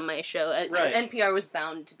white men on my show. Right. NPR was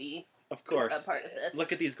bound to be of course a part of this.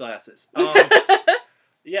 Look at these glasses.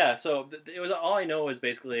 Yeah, so it was all I know is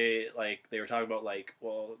basically like they were talking about like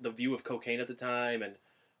the view of cocaine at the time, and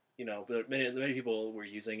you know, but many people were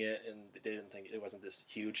using it and they didn't think it wasn't this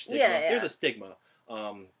huge stigma. Yeah. There's a stigma,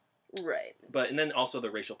 right. But and then also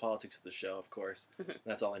the racial politics of the show, of course. Mm-hmm.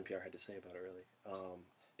 That's all NPR had to say about it, really.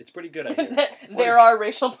 It's pretty good, I hear. There are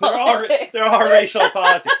racial politics. There are racial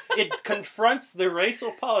politics. It confronts the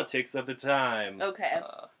racial politics of the time. Okay.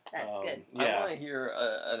 That's good. Yeah. I want to hear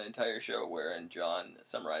an entire show wherein John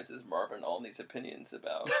summarizes Marvin Olney's opinions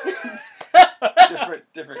about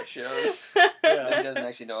different shows that he doesn't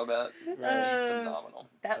actually know about. Right. Phenomenal.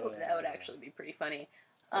 That would actually be pretty funny.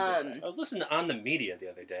 I was listening to On the Media the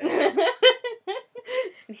other day.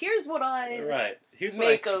 And here's what I Here's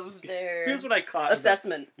make what of their here's what I caught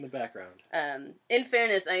assessment in the background. In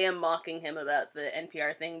fairness, I am mocking him about the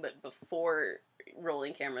NPR thing, but before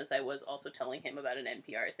rolling cameras, I was also telling him about an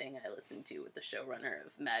NPR thing I listened to with the showrunner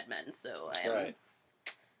of Mad Men, so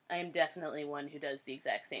I am definitely one who does the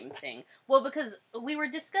exact same thing. Well, because we were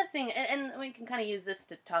discussing, and we can kind of use this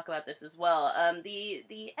to talk about this as well,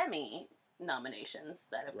 the Emmy nominations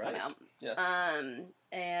that have come out. Yes.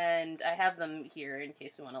 And I have them here in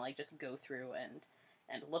case we want to like just go through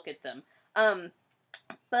and look at them.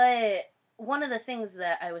 But one of the things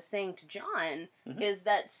that I was saying to John is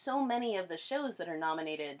that so many of the shows that are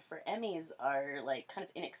nominated for Emmys are like kind of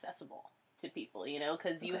inaccessible to people, you know,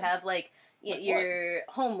 because you have like your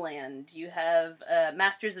Homeland, you have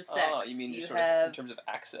Masters of Sex. Oh, you mean you sort have of in terms of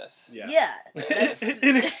access? Yeah, that's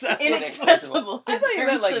inaccessible. I thought you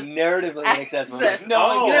meant like narratively inaccessible. Like, no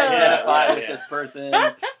Oh, one can yeah, identify yeah, with yeah. this person.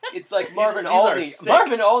 It's like Marvin these are Olney. thick.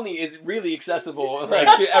 Marvin Olney is really accessible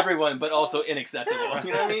like, to everyone, but also inaccessible.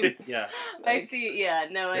 You know what I mean? Yeah. I see. Yeah,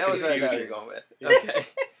 no, I That see was what what you you're mean. going with. Okay.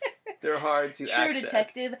 They're hard to True access.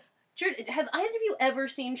 Detective, Have either of you ever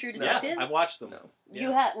seen True Detective? Yeah, I've watched them. No. Yeah.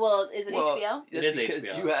 You have. Well, is it Well, HBO? It is because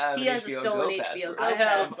HBO. You have He has a stolen Go HBO password. Go I have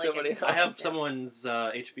pass, like somebody a- I have else. someone's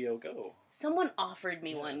HBO Go. Someone offered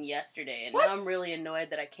me one yesterday, and What? now I'm really annoyed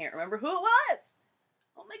that I can't remember who it was.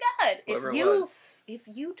 Oh my god! Whoever if it you was. if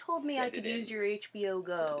you told me I Send could it in. use your HBO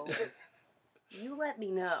Go, Send it you let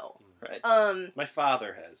me know. Right. My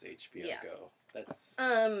father has HBO Yeah. Go. That's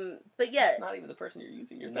But yeah, It's not even the person you're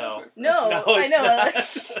using your No. password for. no, No, I it's know.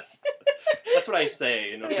 not. That's what I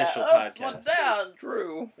say in Yeah, official it's my podcasts. dad. It's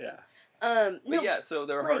true. Yeah. But No, yeah, so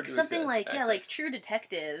they're hard like to something access, like access. like True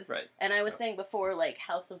Detective. Right. And I was Yeah. saying before, like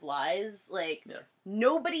House of Lies, like Yeah.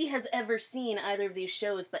 nobody has ever seen either of these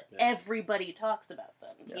shows, but Yeah. everybody talks about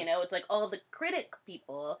them. Yeah. You know, it's like all the critic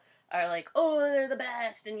people are like, oh, they're the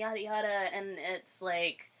best, and yada yada, and it's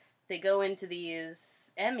like they go into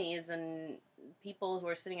these Emmys, and people who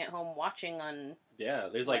are sitting at home watching on Yeah,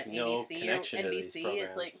 there's like What, no ABC or connection to these NBC? programs.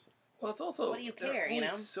 It's like- Well, it's also What do you they're care, you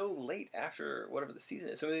always know? so late after whatever the season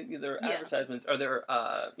is. So their Yeah. advertisements are their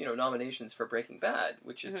nominations for Breaking Bad,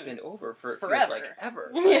 which has Mhm. been over for it feels Forever. like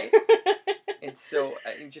ever. Yeah. Right? And so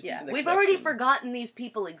just Yeah, even the we've already connection- forgotten these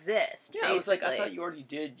people exist. Yeah, I was like, I basically. thought you already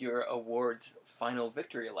did your awards final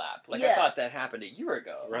victory lap. Like Yeah. I thought that happened a year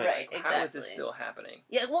ago. Right. Like, How is this exactly. still happening?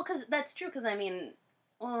 Yeah, well, because that's true. Because I mean,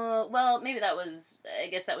 well, maybe that was. I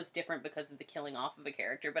guess that was different because of the killing off of a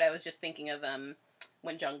character. But I was just thinking of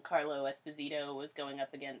when Giancarlo Esposito was going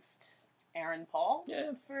up against Aaron Paul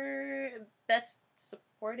Yeah. for best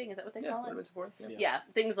supporting. Is that what they Yeah. call Would it? have been support. Yeah. Yeah,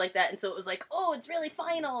 things like that. And so it was like, oh, it's really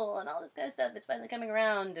final and all this kind of stuff. It's finally coming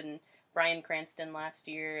around. And Bryan Cranston last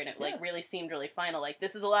year, and it Yeah. really seemed really final. Like,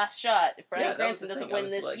 this is the last shot. If Bryan Yeah, that was Cranston the doesn't thing. I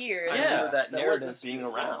win was this like, year, I Yeah, remember that that was narrative this being year,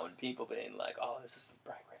 yeah. around. People being like, "Oh, this is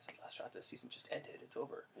Bryan Cranston's last shot. This season just ended. It's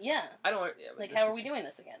over." yeah. I don't. Yeah, Like, this how are is we just- doing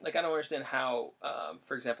this again? Like, I don't understand how,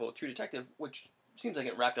 for example, True Detective, which seems like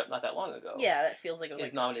it wrapped up not that long ago. Yeah, that feels like it was Is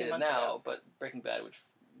like 2 nominated months now, ago. but Breaking Bad, which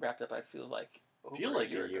wrapped up, I feel like over feel like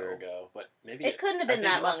a year ago. but maybe It couldn't have I been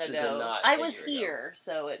think that it long must have ago. been not I a was year ago. here,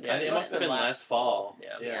 so it Yeah, couldn't it have must have been last fall.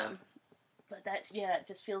 Yeah. Yeah. But that, it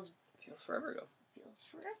just feels Feels forever ago.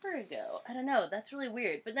 forever ago. I don't know. That's really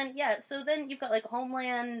weird. But then, so then you've got like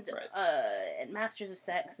Homeland, Right. and Masters of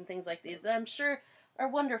Sex and things like these that I'm sure are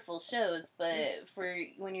wonderful shows. But for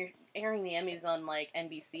when you're airing the Emmys on like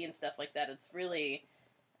NBC and stuff like that, it's really,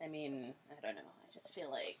 I mean, I don't know. I just feel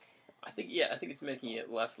like I think it's making it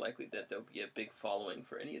less likely that there'll be a big following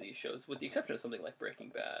for any of these shows, with the exception of something like Breaking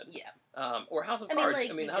Bad. yeah, Or House of I mean, Cards. like,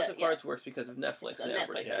 I mean, you've House got- of Cards works because of Netflix. so and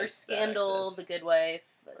everybody Netflix or has that Scandal, access. The Good Wife,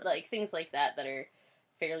 Right. like things like that that are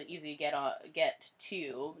fairly easy to get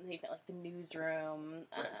to. You've got like the Newsroom,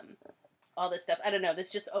 Right. all this stuff. I don't know.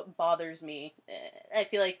 This just bothers me. I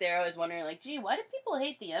feel like they're always wondering, like, gee, why do people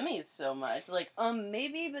hate the Emmys so much? Like,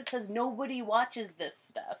 maybe because nobody watches this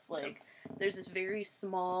stuff. Like, there's this very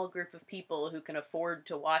small group of people who can afford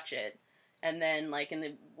to watch it. And then, like,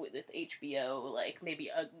 with HBO, like, maybe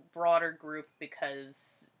a broader group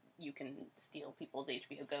because you can steal people's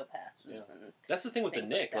HBO Go passes and That's the thing with the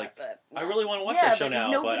things Nick. like that. But, I yeah. really want to watch Yeah, that show but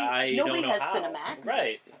now, nobody- but I nobody don't know has how. Cinemax.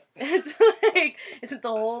 Right. It's like, isn't the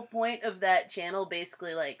whole point of that channel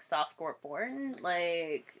basically like softcore porn?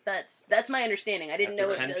 Like that's my understanding. I didn't After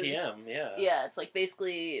know 10 it does. p.m. Yeah. Yeah, it's like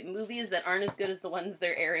basically movies that aren't as good as the ones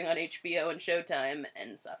they're airing on HBO and Showtime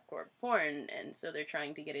and softcore porn, and so they're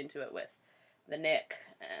trying to get into it with the Nick,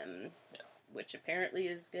 which apparently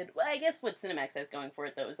is good. Well, I guess what Cinemax has going for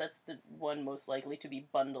it though is that's the one most likely to be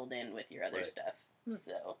bundled in with your other Right. stuff.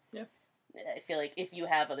 So Yeah. I feel like if you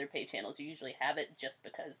have other pay channels, you usually have it just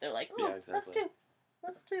because they're like, oh, Yeah, exactly.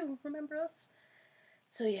 us too, remember us?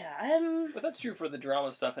 So yeah, But that's true for the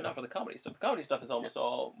drama stuff and not for the comedy stuff. The comedy stuff is almost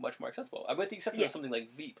all much more accessible, with the exception Yeah. of something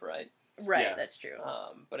like Veep, right? right, Yeah. that's true.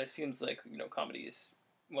 But it seems like comedy is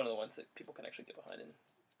one of the ones that people can actually get behind and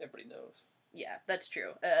everybody knows. Yeah, that's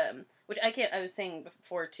true. Which I was saying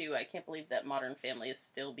before too, I can't believe that Modern Family is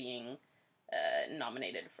still being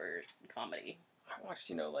nominated for comedy. I watched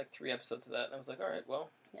like 3 episodes of that, and I was like, all right,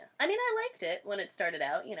 well, Yeah, I mean, I liked it when it started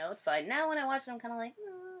out. It's fine. Now when I watch it, I'm kind of like,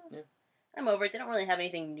 Yeah. I'm over it. They don't really have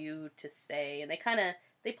anything new to say, and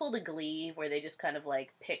they pulled a Glee where they just kind of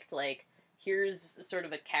like picked like, here's sort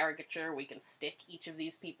of a caricature we can stick each of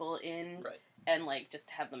these people in, right. and like just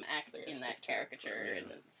have them act They're gonna in stick that to it caricature forever, and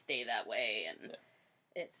yeah. stay that way, and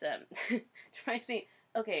Yeah. it's it reminds me.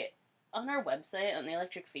 Okay, on our website on the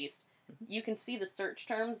Electric Feast, you can see the search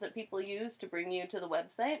terms that people use to bring you to the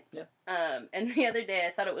website. Yeah. And the other day I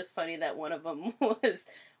thought it was funny that one of them was,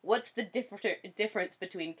 what's the difference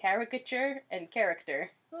between caricature and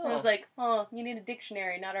character? Oh. And I was like, oh, you need a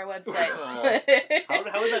dictionary, not our website. Oh.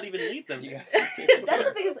 How would that even lead them? That's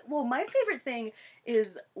the thing is, well, my favorite thing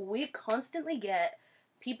is we constantly get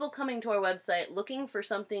people coming to our website looking for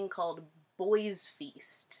something called Boys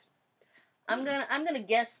Feast. I'm gonna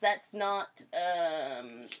guess that's not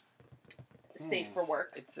safe for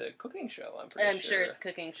work. It's a cooking show, I'm pretty sure. I'm sure it's a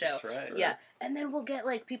cooking show. That's right. Yeah. And then we'll get,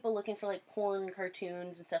 like, people looking for, like, porn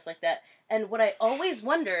cartoons and stuff like that. And what I always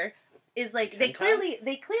wonder is, like, they clearly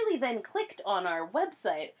then clicked on our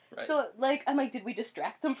website. Right. So, like, I'm like, did we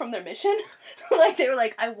distract them from their mission? Like, they were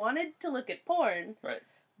like, I wanted to look at porn. Right.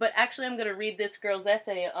 But actually, I'm going to read this girl's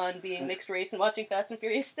essay on being mixed race and watching Fast and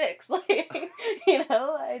Furious 6. Like, you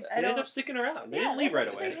know, I They don't... ended up sticking around. They didn't leave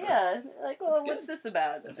right away. Yeah. Like, well, That's what's good. this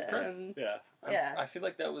about? That's a press. Yeah. Yeah. I feel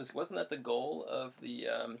like wasn't that the goal of the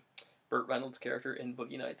Burt Reynolds character in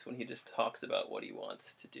Boogie Nights when he just talks about what he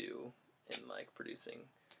wants to do in, like, producing.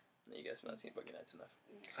 You guys have not seen Boogie Nights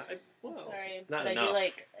enough. I'm sorry, not but enough.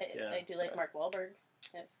 I do like Mark Wahlberg,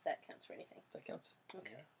 if that counts for anything. That counts.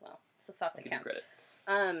 Okay, well, it's the thought that Give him counts. credit.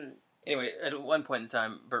 Anyway, at one point in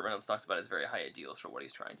time, Burt Reynolds talks about his very high ideals for what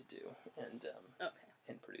he's trying to do and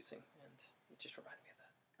in producing, and it just reminded me of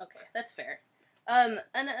that. Okay, that's fair.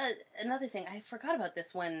 Another thing, I forgot about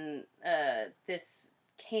this when this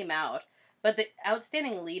came out, but the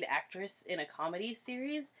outstanding lead actress in a comedy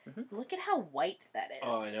series, look at how white that is.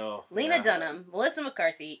 Oh, I know. Lena Dunham, Melissa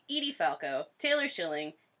McCarthy, Edie Falco, Taylor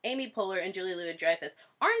Schilling, Amy Poehler, and Julia Louis-Dreyfus.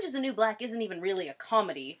 Orange is the New Black isn't even really a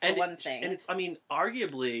comedy, for one thing. And it's, I mean,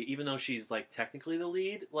 arguably, even though she's, like, technically the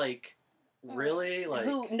lead, like, really? Like,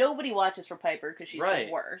 who nobody watches for Piper because she's the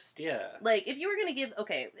worst. Yeah. Like, if you were going to give...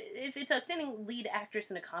 Okay, if it's outstanding lead actress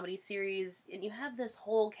in a comedy series, and you have this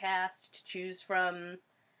whole cast to choose from...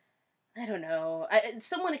 I don't know.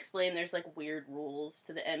 Someone explained there's, like, weird rules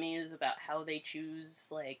to the Emmys about how they choose,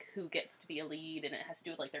 like, who gets to be a lead, and it has to do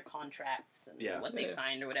with, like, their contracts and what they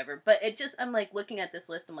signed or whatever. But it just, I'm, like, looking at this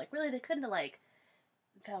list, I'm like, really? They couldn't have, like,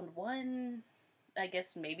 found one? I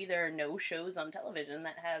guess maybe there are no shows on television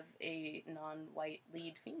that have a non-white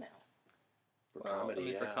lead female. For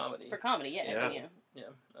comedy, For comedy. For comedy, yeah. Yeah.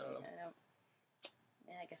 I don't know.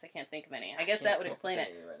 I guess I can't think of any. I guess that would explain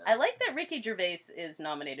it. Right I like that Ricky Gervais is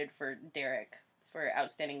nominated for Derek for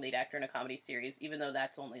Outstanding Lead Actor in a Comedy Series, even though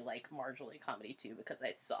that's only, like, marginally comedy, too, because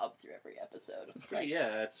I sobbed through every episode. Like,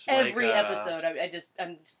 it's every like, episode, I'm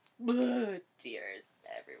just tears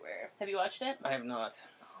everywhere. Have you watched it? I have not.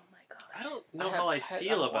 Oh, my gosh. I don't know how I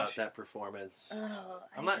feel about that performance.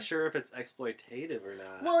 I'm not sure if it's exploitative or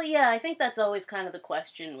not. Well, yeah, I think that's always kind of the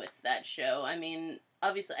question with that show. I mean...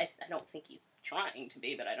 Obviously, I don't think he's trying to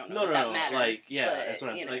be, but I don't know that matters. Like, but, that's what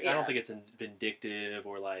I'm saying. Like, I don't think it's vindictive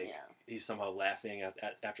or, like, he's somehow laughing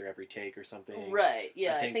after every take or something. Right,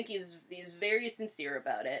 yeah. I think he's very sincere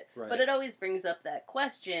about it. Right. But it always brings up that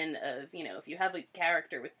question of, you know, if you have a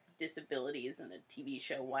character with disabilities in a TV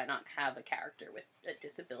show, why not have a character with a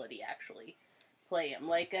disability actually play him?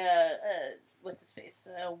 Like, what's his face?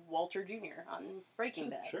 Walter Jr. on Breaking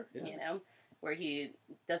Bad. Sure, yeah. You know? Where he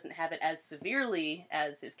doesn't have it as severely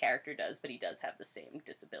as his character does, but he does have the same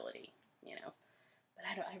disability, you know. But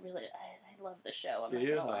I love the show. I'm not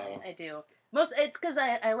gonna lie, I do. It's because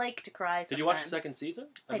I like to cry sometimes. Did you watch the second season?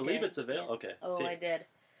 I believe it's available. Yeah. Okay. Oh, I did.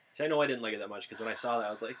 See, I know I didn't like it that much because when I saw that,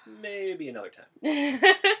 I was like, maybe another time.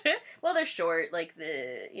 Well, they're short. Like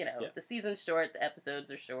the season's short, the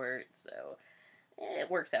episodes are short, so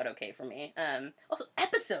it works out okay for me. Also,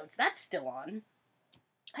 episodes that's still on.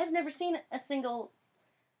 I've never seen a single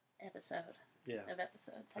episode of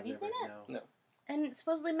episodes. Have you seen it? No. And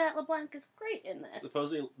supposedly Matt LeBlanc is great in this.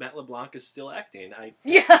 Supposedly Matt LeBlanc is still acting.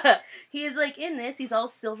 Yeah, he is, like, in this. He's all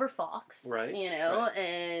silver fox, right? You know,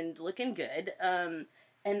 and looking good. And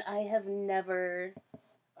I have never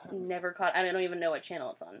caught. I don't even know what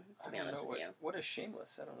channel it's on. To be honest with you, what is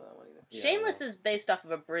Shameless? I don't know that one either. Yeah, Shameless is based off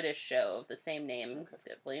of a British show of the same name. Okay. It's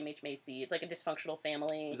got William H. Macy. It's like a dysfunctional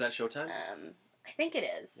family. Is that Showtime? I think it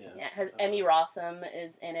is. Yeah. It has Emmy Rossum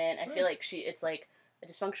is in it. I feel like it's like a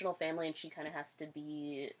dysfunctional family, and she kind of has to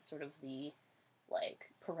be sort of the,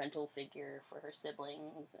 like, parental figure for her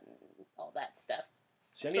siblings and all that stuff.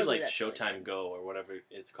 See, I need, like, Showtime really Go or whatever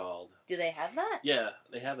it's called. Do they have that? Yeah,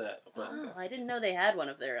 they have that. But I didn't know they had one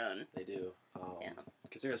of their own. They do.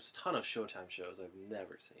 Because there's a ton of Showtime shows I've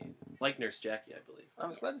never seen. Like Nurse Jackie, I believe. I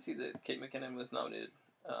was glad to see that Kate McKinnon was nominated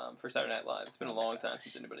for Saturday Night Live. It's been a Oh my long time gosh.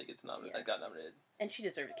 since anybody got Yeah. nominated. And she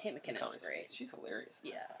deserved it. Kate McKinnon's great. She's hilarious.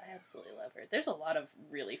 Yeah, I absolutely love her. There's a lot of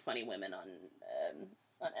really funny women on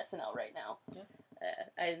SNL right now. Yeah.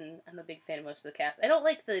 I'm a big fan of most of the cast. I don't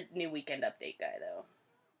like the new Weekend Update guy, though.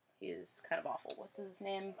 He's kind of awful. What's his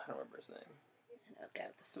name? I don't remember his name. I know, the guy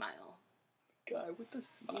with the smile. Guy with the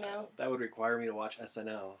smile. You know? That would require me to watch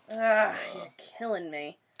SNL. You're killing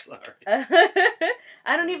me. Sorry.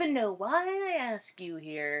 I don't even know why I ask you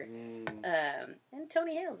here. And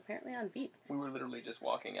Tony Hale's apparently on Veep. We were literally just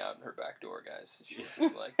walking out her back door, guys. She was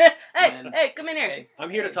just like, hey, come in here. Hey.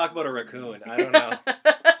 I'm here to talk about a raccoon. I don't know.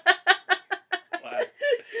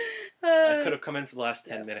 I could have come in for the last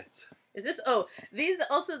 10 minutes. Is this? Oh, these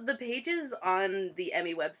also, the pages on the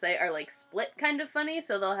Emmy website are like split kind of funny,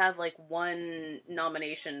 so they'll have like one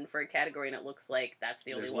nomination for a category and it looks like that's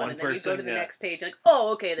the only There's one, one and then you person, go to the yeah. next page like,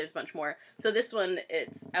 oh, okay, there's a bunch more. So this one,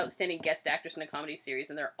 it's Outstanding Guest Actress in a Comedy Series,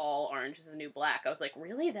 and they're all Orange is the New Black. I was like,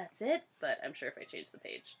 really? That's it? But I'm sure if I change the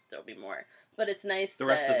page, there'll be more. But it's nice The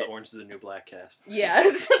rest of the Orange is the New Black cast. Yeah,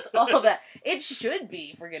 it's just all that. It should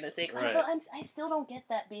be, for goodness sake. Right. I still don't get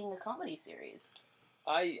that being a comedy series.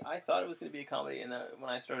 I thought it was going to be a comedy, and when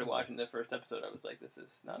I started watching the first episode, I was like, this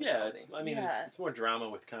is not a comedy. It's more drama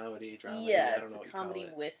with comedy. Drama. Yeah, I don't it's know a what you call comedy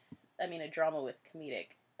it. with, a drama with comedic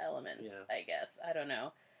elements, Yeah. I guess. I don't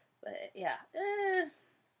know. But, yeah. I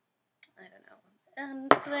don't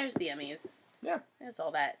know. So there's the Emmys. Yeah. There's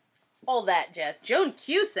all that jazz. Joan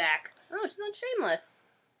Cusack. Oh, she's on Shameless.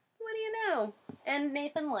 What do you know? And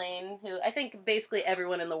Nathan Lane, who I think basically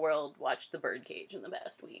everyone in the world watched The Birdcage in the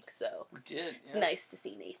past week, so We did. it's nice to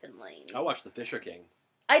see Nathan Lane. I watched The Fisher King.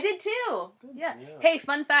 I did too. Yeah. Yeah. Hey,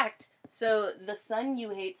 fun fact. So the son you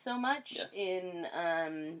hate so much Yes.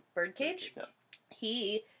 in Birdcage, Yeah.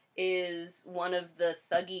 he is one of the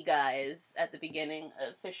thuggy guys at the beginning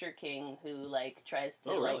of Fisher King who like tries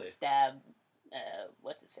to really? stab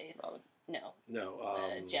what's his face? Robin. No. No,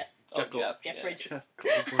 Jeff. Jeff Jeff Bridges. Jeff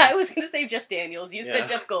Goldblum. I was going to say Jeff Daniels. You Yeah. said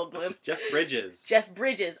Jeff Goldblum. Jeff Bridges. Jeff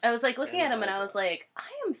Bridges. I was like looking at him and I Santa was like, I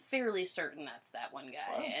am fairly certain that's that one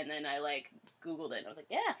guy. Wow. And then I like Googled it and I was like,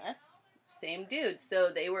 yeah, that's same dude.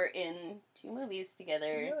 So they were in 2 movies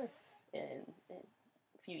together Really? in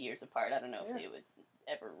a few years apart. I don't know if Yeah. they would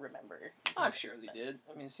ever remember. I'm sure they did.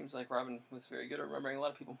 I mean, it seems like Robin was very good at remembering a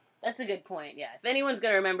lot of people. That's a good point, yeah. If anyone's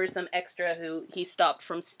going to remember some extra who he stopped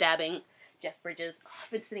from stabbing, Jeff Bridges. Oh,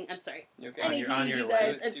 I've been sitting, I'm sorry. You okay? I need to on use your you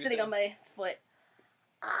guys. leg. I'm Do sitting that. on my foot.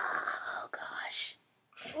 Oh, gosh.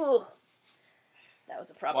 Ooh. That was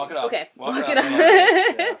a problem. Walk it off. Okay. Walk Walk it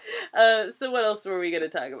it off. off. So what else were we going to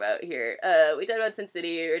talk about here? We talked about Sin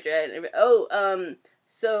City, Richard.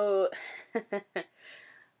 So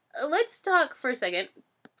let's talk for a second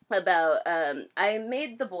about, I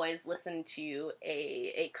made the boys listen to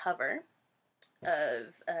a cover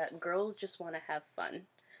of Girls Just Want to Have Fun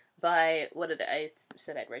by, what did I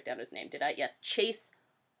said I'd write down his name, did I? Yes, Chase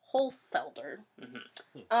Holfelder.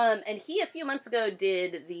 And he a few months ago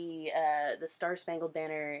did the Star Spangled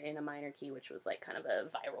Banner in a minor key, which was like kind of a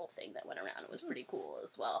viral thing that went around. It was pretty cool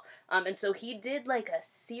as well. And so he did like a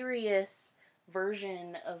serious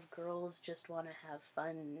version of Girls Just Want to Have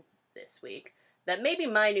Fun this week. That may be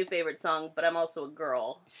my new favorite song, but I'm also a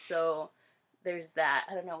girl, so there's that.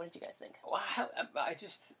 I don't know. What did you guys think? Wow,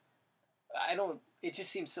 it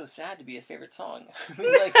just seems so sad to be his favorite song. I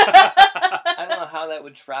mean, like, I don't know how that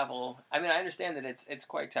would travel. I mean, I understand that it's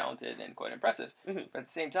quite talented and quite impressive, but at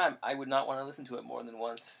the same time, I would not want to listen to it more than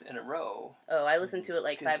once in a row. Oh, I listened to it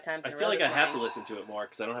like 5 times I in a row. feel like I this have to morning. listen to it more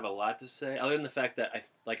because I don't have a lot to say, other than the fact that,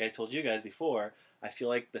 like I told you guys before, I feel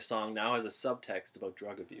like the song now has a subtext about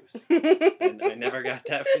drug abuse. And I never got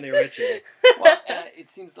that from the original. Well, and it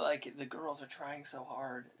seems like the girls are trying so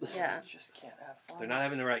hard. Yeah. They just can't have fun. They're not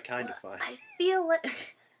having the right kind of fun. I feel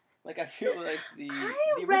like... Like, I feel like the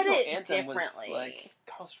read original it anthem was differently. like,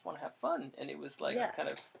 girls just want to have fun. And it was like Yeah. kind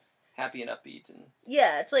of happy and upbeat. And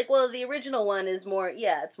Yeah, it's like, well, the original one is more,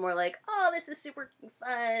 it's more like, oh, this is super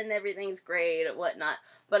fun, everything's great, and whatnot.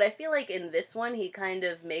 But I feel like in this one, he kind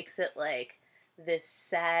of makes it like this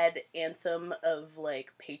sad anthem of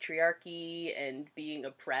like patriarchy and being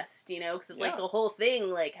oppressed, because it's like the whole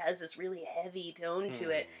thing like has this really heavy tone to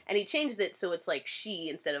it, and he changes it so it's like she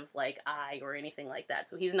instead of like I or anything like that.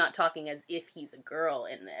 So he's not talking as if he's a girl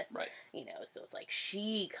in this, right. So it's like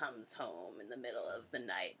she comes home in the middle of the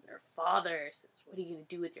night and her father says, what are you going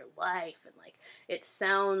to do with your life? And like it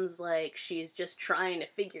sounds like she's just trying to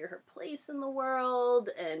figure her place in the world,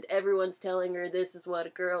 and everyone's telling her this is what a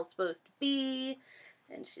girl's supposed to be,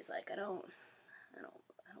 and she's like, I don't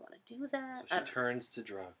want to do that. So she turns to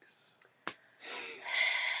drugs.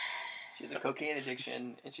 She has a cocaine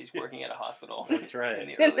addiction, and she's working at a hospital. That's right. In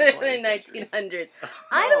the In early the 20th 1900s.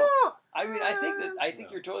 No. I mean, I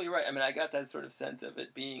think you're totally right. I mean, I got that sort of sense of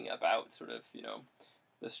it being about sort of, you know,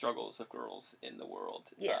 the struggles of girls in the world.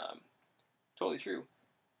 Yeah. Totally true.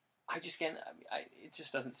 I just can't. I mean, it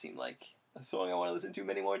just doesn't seem like a song I want to listen to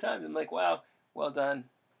many more times. I'm like, wow, well done,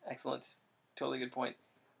 excellent, totally good point.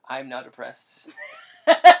 I'm not depressed.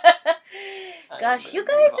 Gosh, you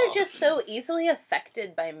guys are just so easily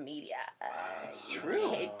affected by media. It's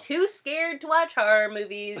true. Too scared to watch horror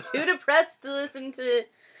movies, too depressed to listen to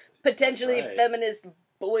potentially feminist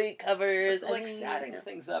boy covers. But, like, sadding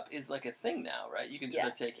things up is like a thing now, right? You can sort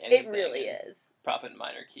of take anything. It really is. Prop it in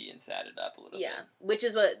minor key and sad it up a little bit. Yeah, which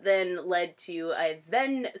is what then led to, I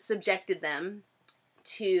then subjected them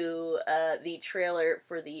to the trailer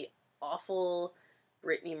for the awful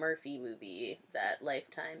Brittany Murphy movie that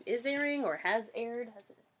Lifetime is airing or has aired. Has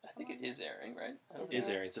it? I think it is airing, right? It is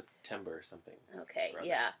airing September or something. Okay, Rather.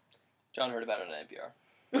 yeah. John heard about it on NPR.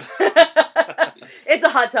 It's a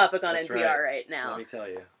hot topic on That's NPR right now. Let me tell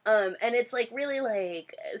you. And it's like really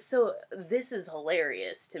like, so this is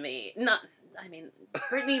hilarious to me.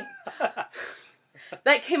 Brittany,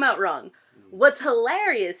 that came out wrong. What's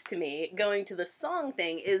hilarious to me going to the song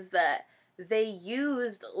thing is that they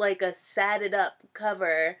used like a sadded up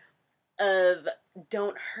cover of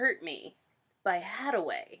Don't Hurt Me by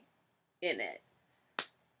Hathaway in it.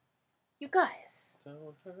 You guys.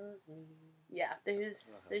 Don't hurt me. Yeah,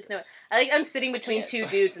 there's no. I'm sitting between two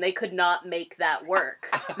dudes and they could not make that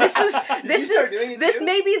work. This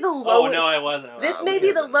may be the lowest. Oh no, I wasn't. This may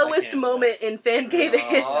be the lowest moment in Fancave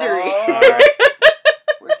history.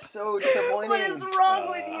 We're so disappointed. What is wrong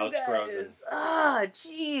with you I was guys? frozen. Ah,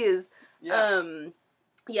 jeez. Yeah.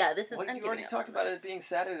 Yeah, this is. Well, you already talked about it being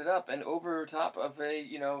sadded it up and over top of a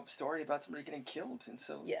story about somebody getting killed, and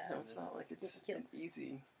so it's not like it's an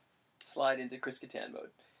easy slide into Chris Kattan mode.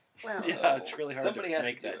 Well, yeah, it's really hard to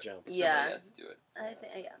make that jump. Yeah, somebody has to do it. I don't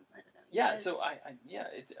know. Yeah, so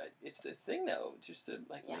it's the thing though, just to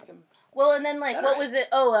make them. Well, and then what was it?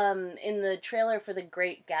 Oh, in the trailer for The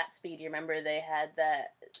Great Gatsby, do you remember they had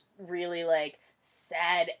that really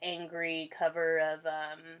sad, angry cover of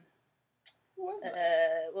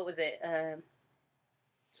what was it?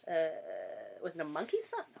 Was it a monkey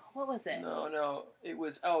song? What was it? No, it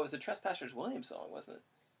was a Trespassers Williams song, wasn't it?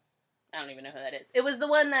 I don't even know who that is. It was the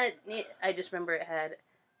one that I just remember it had.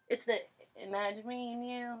 It's the Imagine Me and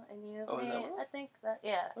You and You. Oh, is that what it was? I think that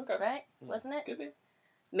Okay. Right? Wasn't it? Could be.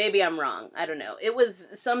 Maybe I'm wrong. I don't know. It was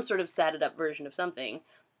some sort of sadded up version of something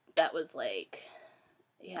that was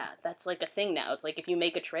that's like a thing now. It's like if you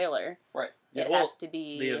make a trailer, right? It has to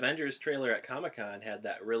be. The Avengers trailer at Comic-Con had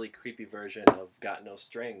that really creepy version of Got No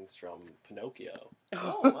Strings from Pinocchio.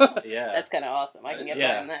 Oh, wow. Yeah. That's kind of awesome. I can get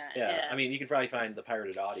behind that. Yeah. I mean, you can probably find the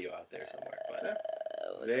pirated audio out there somewhere,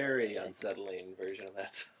 but very unsettling version of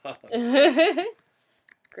that song.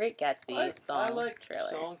 Great Gatsby song I like trailer.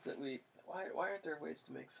 Songs that Why aren't there ways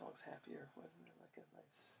to make songs happier? Wasn't there like a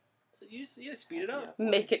nice... You speed it up.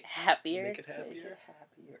 Make it happier. Make it happier.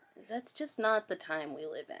 That's just not the time we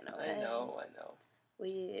live in. Okay? I know.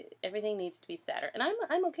 Everything needs to be sadder, and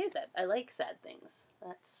I'm okay with that. I like sad things.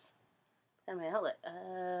 That's kind of my outlet.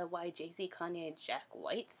 Why Jay-Z, Kanye, Jack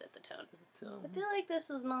White set the tone. I feel like this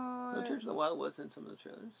is not. No, Church of the Wild was in some of the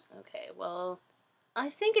trailers. Okay, well, I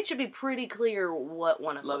think it should be pretty clear what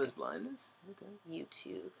one of Love Is Blindness. Okay.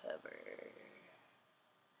 U2 cover.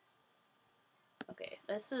 Okay,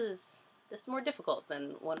 this is more difficult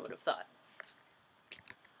than one would have thought.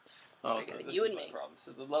 Oh, so this you is and my me. problem.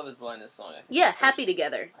 So the Love Is Blindness song, I think. Yeah, Happy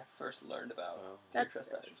Together. I first learned about. That's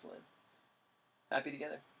Happy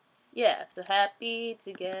Together. Yeah, so Happy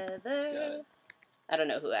Together. Got it. I don't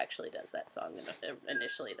know who actually does that song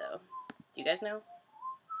initially, though. Do you guys know?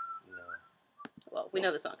 No. Well, we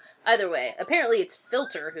know the song. Either way, apparently it's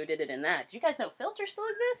Filter who did it in that. Do you guys know Filter still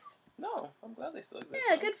exists? No, I'm glad they still exist.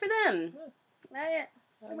 Yeah, good for them. Yeah.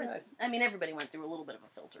 Nice. I mean, everybody went through a little bit of a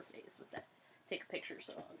filter phase with that. Take a picture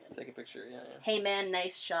song. Take a picture, yeah. Hey Man,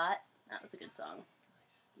 Nice Shot. That was a good song.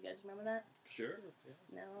 Nice. You guys remember that? Sure.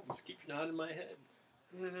 Yeah. No. Just keep nodding my head.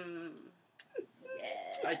 Mm-hmm.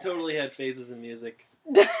 Yeah. I totally had phases in music.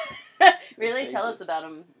 Really? Tell us about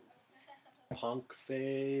them. Punk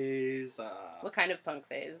phase. What kind of punk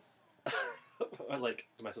phase? Am I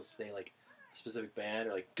supposed to say a specific band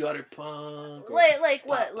or gutter punk? Like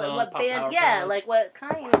what? Punk, what pop band? power Yeah, punk. like what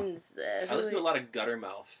kinds? I listened to a lot of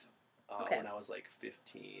Guttermouth Okay. when I was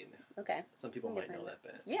 15. Okay. Some people might know that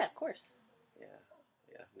band. Yeah, of course. Yeah.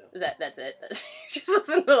 No. That's it? Just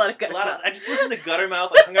listen to a lot of Guttermouth. I just listened to Guttermouth.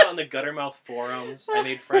 I hung out on the Guttermouth forums. I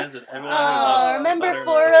made friends with everyone. Oh, remember Guttermouth.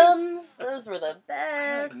 forums? Those were the I've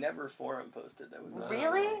best. never forum posted. That was not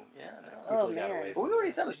Really? Yeah, no. Oh, Quickly got man. away But from we already it.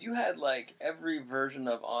 established you had like every version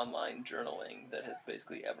of online journaling that has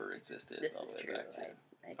basically ever existed. This all is the way true. back to-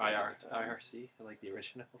 I did. IRC, I like the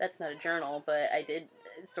original. That's not a journal, but I did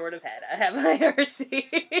sort of I have IRC.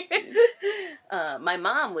 My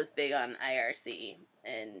mom was big on IRC,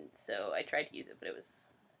 and so I tried to use it, but it was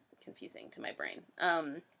confusing to my brain.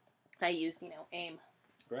 I used, AIM.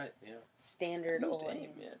 Right, yeah. Standard Used old AIM, AIM.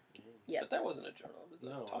 yeah. Yep. But that wasn't a journal. It was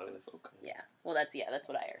No, talking it to was- folk. Yeah. Well, that's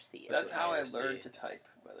what IRC is. That's what how I IRC learned to is. type,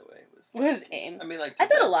 by the way. Was AIM? I mean, like, I to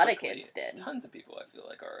bet a type lot of quickly. kids did. Tons of people, I feel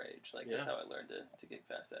like, our age. Like, Yeah. that's how I learned to get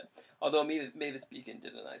fast at it. Although Mavis Beacon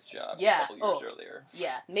did a nice job Yeah. a couple years earlier.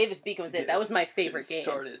 Yeah, Mavis Beacon was to it. get That us- was my get favorite us game.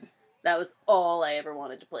 Started. That was all I ever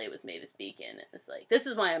wanted to play was Mavis Beacon. It's like, this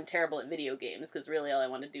is why I'm terrible at video games, because really all I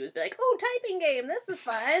want to do is be like, oh, typing game, this is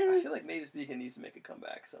I fun. feel like Mavis Beacon needs to make a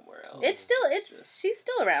comeback somewhere else. It's still, just- she's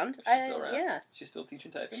still around. She's still around? Yeah. She's still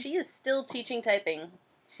teaching typing? She is still teaching typing.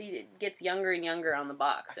 She gets younger and younger on the I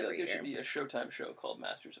box feel like every there should year. be a Showtime show called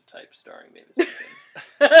Masters of Type starring Mavis Beacon.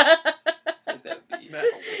 I think that would be...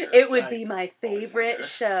 Masters of It would Type. be my favorite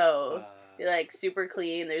show. Uh, Like, super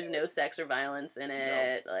clean, there's no sex or violence in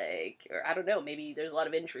it, or I don't know, maybe there's a lot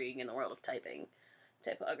of intrigue in the world of typing.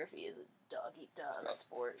 Typography is a dog-eat-dog got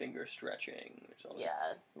sport. Finger stretching. There's all Yeah,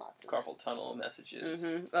 this lots of... carpal tunnel messages.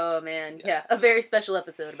 Oh, man, Yeah, yeah, it's a very special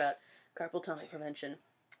episode about carpal tunnel prevention.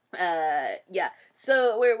 Yeah,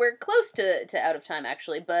 so we're close to out of time,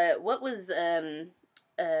 actually, but what was,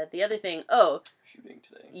 the other thing? Oh, Shooting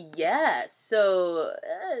today. yeah, so,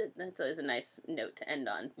 that's always a nice note to end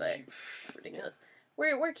on, but ridiculous.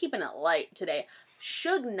 We're keeping it light today.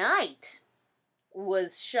 Suge Knight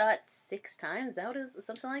was shot 6 times. That is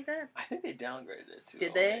something like that. I think they downgraded it to Did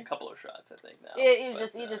only they? a couple of shots, I think, now. You But,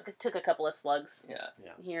 just took a couple of slugs Yeah.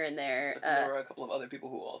 here and there. But then there were a couple of other people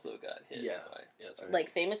who also got hit. Yeah. By, that's right. Like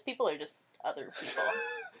famous people or just other people.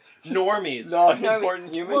 Normies.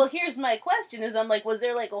 non-important humans. Well, here's my question: I'm like, was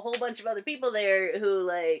there like a whole bunch of other people there who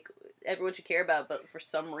like everyone should care about, but for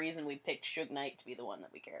some reason we picked Suge Knight to be the one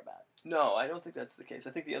that we care about? No, I don't think that's the case.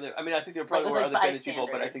 I think I think there probably was were like other famous people,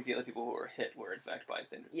 but I bystanders. think the other people who were hit were in fact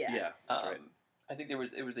bystanders. Yeah. Yeah, that's right. I think it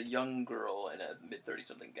was a young girl and a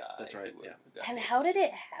mid-30-something guy. That's right, who yeah. got And hit. how did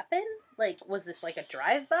it happen? Like, was this like a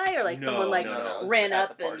drive-by or like No, someone like no, it was ran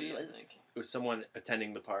at up the party, and I was? think. It was someone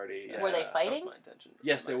attending the party. Were they that was fighting? my intention.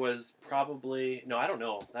 Yes, there was probably... No, I don't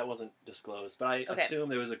know. That wasn't disclosed. But I Okay. assume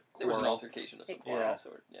there was a There was an quarrel. altercation of some Yeah.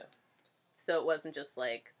 sort. Yeah. So it wasn't just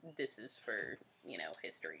like this is for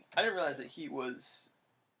history. I didn't realize that he was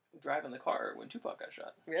driving the car when Tupac got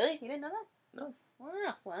shot. Really, you didn't know that? No.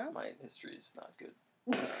 Wow. Well. My history is not good.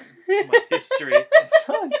 My history.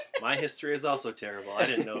 Not. My history is also terrible. I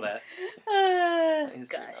didn't know that.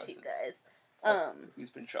 history Gosh, you nonsense. guys. Who's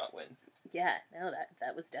been shot when? Yeah, no,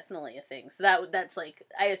 that was definitely a thing. So that's like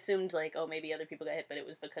I assumed like oh maybe other people got hit, but it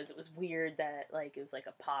was because it was weird that like it was like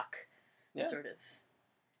a POC sort of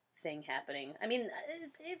thing happening. I mean,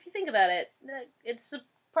 if you think about it, it's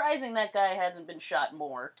surprising that guy hasn't been shot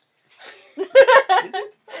more. Is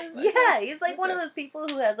it? Yeah, he's like one of those people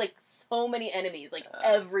who has like so many enemies. Like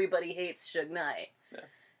everybody hates Suge Knight. Yeah.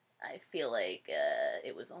 I feel like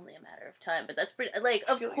it was only a matter of time, but that's pretty. Like,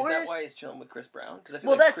 of course. Is that why he's chilling with Chris Brown? Because I feel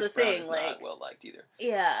Well, like that's Chris the Brown thing, is like- not well liked either.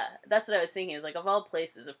 Yeah, that's what I was thinking. Is like of all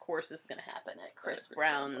places, of course, this is gonna happen at Chris Chris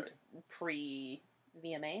Brown Brown's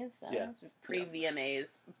pre-VMAs. Yeah.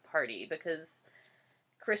 Pre-VMAs party because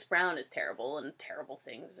Chris Brown is terrible, and terrible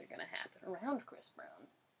things are gonna happen around Chris Brown.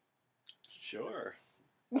 Sure.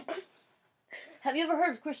 Have you ever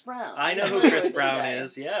heard of Chris Brown? I know who Familiar Chris with this Brown guy?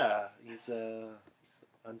 is. Yeah. He's an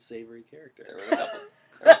unsavory character. There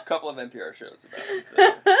were a couple of NPR shows about him, so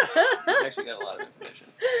he's actually got a lot of information.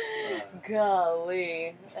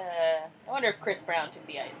 Golly. I wonder if Chris Brown took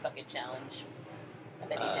the ice bucket challenge. I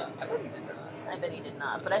bet he didn't. I bet he did not. I bet he did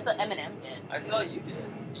not, but I saw Eminem did. I saw you did.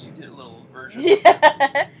 You did a little version of this.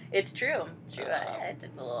 Yeah, it's true. It's true. I took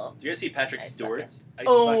a little. Did you guys see Patrick Ice Stewart's ice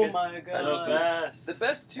Oh bucket? my The god. best. The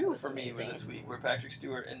best two was for me were amazing. this week were Patrick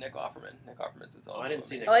Stewart and Nick Offerman. Nick Offerman's is also I didn't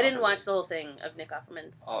see amazing. Nick Oh, I didn't Offerman. watch the whole thing of Nick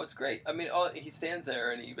Offerman's. Oh, it's great. I mean, he stands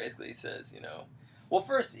there and he basically says, well,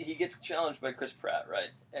 first he gets challenged by Chris Pratt, right?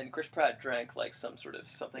 And Chris Pratt drank like some sort of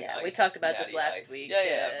something. Yeah, ice, we talked about this natty last ice. week.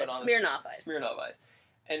 Yeah, but on Smirnoff Ice. Smirnoff Ice.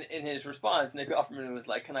 And in his response, Nick Offerman was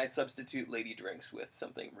like, "Can I substitute lady drinks with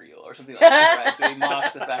something real or something like that?" Right? So he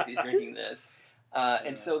mocks the fact he's drinking this.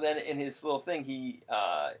 And so then in his little thing,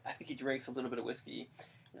 I think he drinks a little bit of whiskey,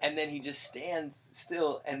 And then he just stands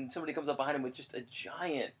still, and somebody comes up behind him with just a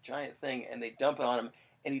giant thing, and they dump it on him,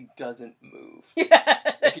 and he doesn't move. Yeah.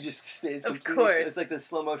 Like, he just stays Of completely course. It's like the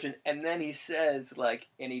slow motion, and then he says, like,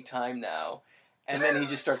 any time now, and then he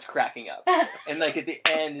just starts cracking up. And, like, at the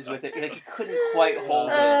end is with it, like, he couldn't quite hold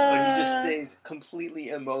it, but he just stays completely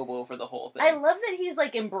immobile for the whole thing. I love that he's,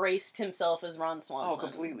 like, embraced himself as Ron Swanson. Oh,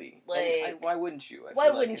 completely. Like, why wouldn't you? Why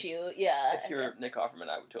wouldn't you? Yeah. If you're Nick Offerman,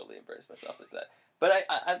 I would totally embrace myself as that. But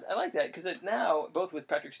I like that, because now, both with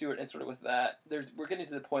Patrick Stewart and sort of with that, we're getting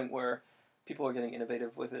to the point where people are getting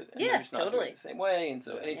innovative with it, and they're just not doing it the same way, and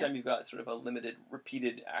so anytime you've got sort of a limited,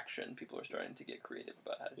 repeated action, people are starting to get creative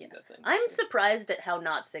about how to do that thing. I'm surprised at how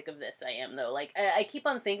not sick of this I am, though. Like, I keep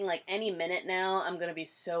on thinking, like, any minute now, I'm gonna be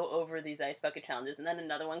so over these Ice Bucket Challenges, and then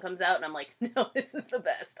another one comes out, and I'm like, no, this is the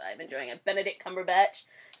best. I'm enjoying it. Benedict Cumberbatch,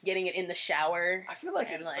 getting it in the shower. I feel like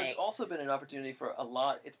it's also been an opportunity for a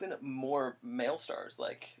lot, it's been more male stars,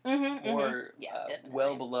 like, more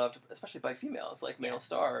well-beloved, especially by females, like male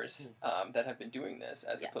stars, that have been doing this,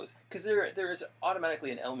 as opposed, because there is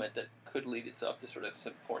automatically an element that could lead itself to sort of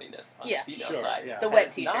some porniness on the female side. The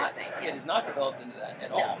wet t-shirt thing. It is not developed into that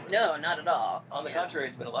at all. No, not at all. On the contrary,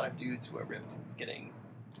 it's been a lot of dudes who are ripped getting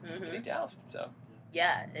doused, so.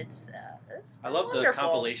 Yeah, it's I love wonderful. the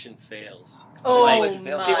compilation fails. Oh, like,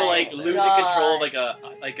 my people like losing control of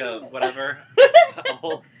like a whatever.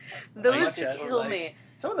 Those kill me.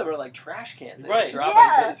 Some of them are like trash cans. Right. Drop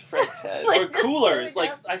into his friend's head. Or coolers.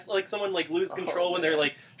 Like someone like loses control when they're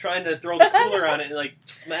like trying to throw the cooler on it and like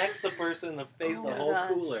smacks the person in the face the whole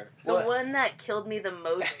cooler. The one that killed me the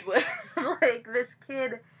most was like this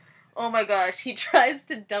kid. Oh my gosh, he tries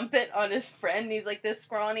to dump it on his friend. He's like this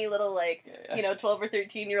scrawny little, like, 12 or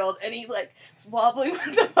 13-year-old, and he's like wobbling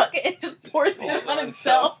with the bucket and just pours it on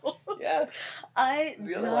himself. Yeah.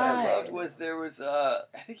 The other one I loved was there was, I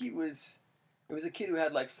think it was a kid who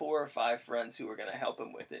had like 4 or 5 friends who were going to help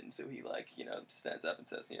him with it, and so he like, stands up and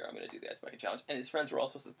says, here, I'm going to do the Ice Bucket Challenge, and his friends were all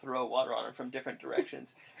supposed to throw water on him from different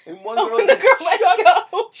directions, and one girl just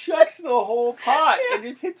chucks the whole pot, and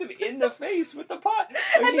just hits him in the face with the pot.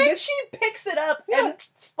 And then she picks it up and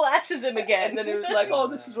splashes him again. And then it was like, oh,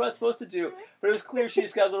 this is what I'm supposed to do, but it was clear she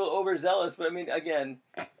just got a little overzealous, but I mean, again,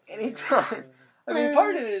 anytime,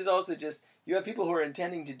 part of it is also just, you have people who are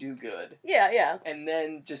intending to do good. Yeah. And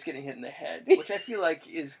then just getting hit in the head, which I feel like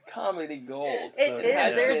is comedy gold. It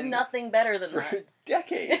is. There's nothing better than that. For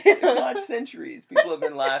decades, if not centuries, people have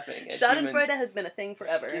been laughing at Schadenfreude has been a thing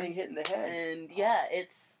forever. Getting hit in the head. And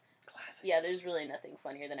it's... Classic. Yeah, there's really nothing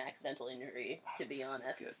funnier than accidental injury, to be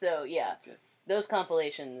honest. Good. So, yeah. So those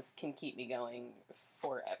compilations can keep me going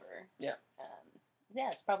forever. Yeah.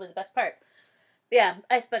 It's probably the best part. Yeah,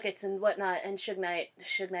 Ice Buckets and whatnot, and Suge Knight.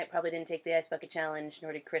 Suge Knight probably didn't take the Ice Bucket Challenge,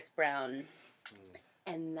 nor did Chris Brown.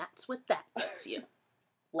 And that's what that gets you.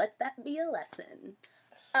 Let that be a lesson.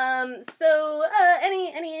 So,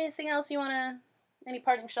 anything else you wanna... Any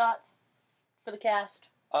parting shots for the cast?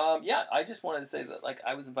 Yeah, I just wanted to say that, like,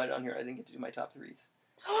 I was invited on here, I didn't get to do my top 3s.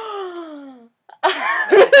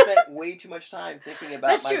 I spent way too much time thinking about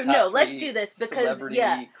That's my true. top No, 3 let's do this because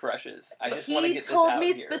celebrity crushes. I just want to get this out He told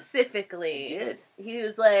me specifically. He did. He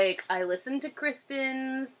was like, I listened to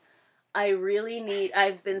Kristin's.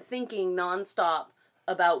 I've been thinking nonstop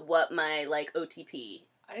about what my like OTP.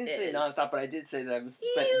 I didn't say nonstop, but I did say that I've spent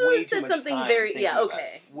You way said too much something time very thinking yeah about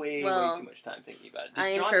okay it. Way too much time thinking about it.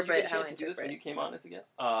 I John, interpret did you get a how chance I to do this when interpret. you came on as a guest?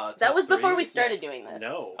 That was before we threes? started doing this.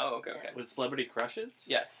 No. Oh, okay. With celebrity crushes?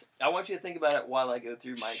 Yes. I want you to think about it while I go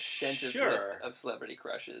through my extensive list of celebrity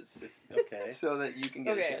crushes. Okay. So that you can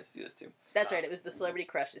get a chance to do this too. That's right. It was the celebrity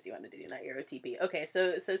crushes you wanted to do, not your OTP. Okay,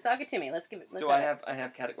 so sock it to me. Let's give it. So I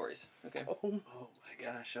have categories. Okay. Oh my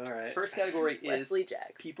gosh! All right. First category is Wesley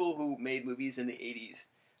Jacks. People who made movies in the 80s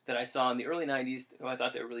that I saw in the early 90s who I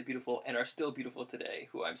thought they were really beautiful and are still beautiful today,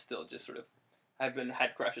 who I'm still just sort of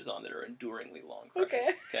had crushes on that are enduringly long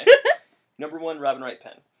crushes. Okay. Number 1, Robin Wright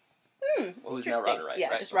Penn. Who's now Robin Wright? Yeah,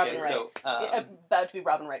 right? just Robin Wright. So, about to be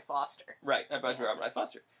Robin Wright Foster. Right, about to be Robin Wright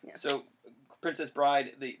Foster. Yeah. So, Princess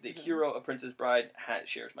Bride, the hero of Princess Bride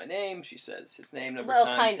shares my name. She says his name number of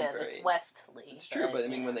times. Well, kind of. It's Westley. It's true, but I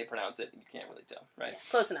mean, when they pronounce it, you can't really tell, right? Yeah,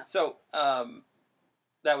 close enough. So,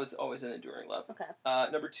 that was always an enduring love. Okay.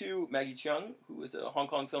 Number 2, Maggie Cheung, who was a Hong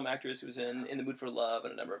Kong film actress who was in the Mood for Love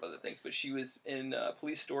and a number of other things. But she was in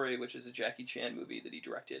Police Story, which is a Jackie Chan movie that he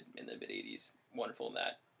directed in the mid-'80s. Wonderful in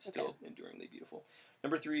that. Still enduringly beautiful.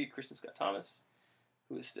 Number 3, Kristin Scott Thomas,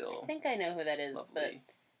 who is still I think I know who that is, lovely. but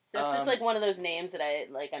so it's just like one of those names that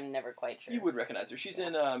I'm never quite sure. You would recognize her. She's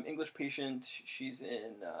in English Patient. She's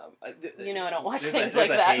in... I don't watch there's things a like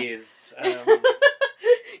that. Haze.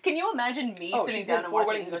 Can you imagine me sitting she's down in and Four watching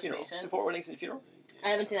Weddings and a Funeral. Investigation? In Four Weddings and a Funeral? I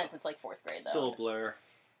haven't seen that since like 4th grade, though. Still a blur.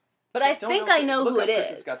 But I think I know who it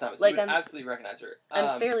Kristin is. Scott Thomas. Like, You would absolutely recognize her.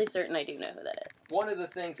 I'm fairly certain I do know who that is. One of the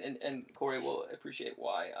things, and Corey will appreciate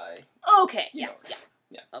why I... Okay, You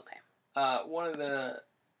yeah. Okay. One of the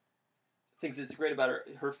things that's great about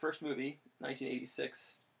her first movie,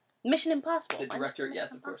 1986... Mission Impossible. The director,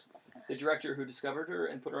 yes, of course. The director who discovered her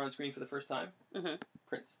and put her on screen for the first time,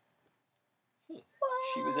 Prince.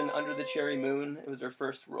 She was in Under the Cherry Moon. It was her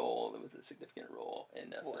first role. It was a significant role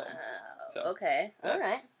in a film. So okay. All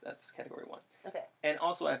right. That's category 1. Okay. And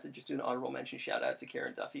also, I have to just do an honorable mention shout out to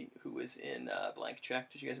Karen Duffy, who was in Blank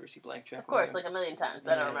Check. Did you guys ever see Blank Check? Of course, like a million times,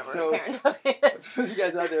 but I don't remember So, who Karen Duffy is. For you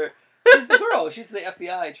guys out there, she's the girl. She's the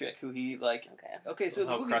FBI chick who he like. Okay, so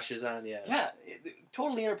the movie crushes on,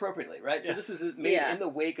 totally inappropriately, right? So this is made in the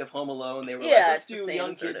wake of Home Alone. They were like, let's do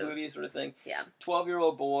young kids movies sort of thing. Yeah.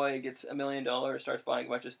 12-year-old boy gets $1 million, starts buying a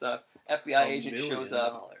bunch of stuff. FBI agent shows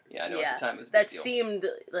up. Yeah, I know at the time it was a big deal. That seemed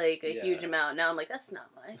like a huge amount. Now I'm like, that's not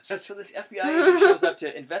much. So this FBI agent shows up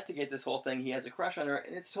to investigate this whole thing. He has a crush on her,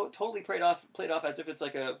 and it's totally played off as if it's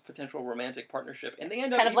like a potential romantic partnership. And they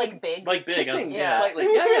end up kind of like Big. Like Big. Kissing slightly.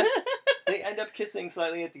 Yeah. They end up kissing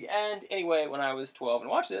slightly at the end. Anyway, when I was 12 and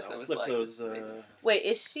watched this, I was like... Those, Wait,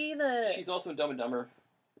 is she the... She's also in Dumb and Dumber.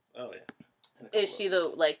 Oh, yeah. Is she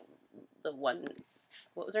the one...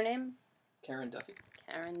 What was her name? Karen Duffy.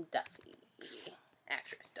 Karen Duffy.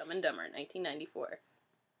 Actress. Dumb and Dumber, 1994.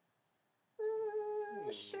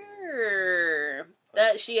 Sure.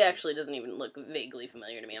 That she actually doesn't even look vaguely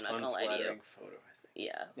familiar to me, I'm not going to lie to you. Photo, I think.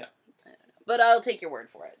 Yeah. Yeah. I don't know. But I'll take your word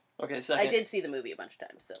for it. Okay, second. I did see the movie a bunch of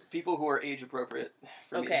times, so. People who are age appropriate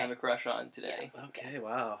for me to have a crush on today. Yeah. Okay,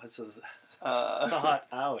 wow. This is thought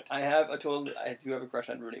out. I do have a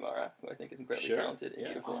crush on Rooney Mara, who I think is incredibly talented and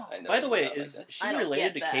beautiful. I know by the way, is she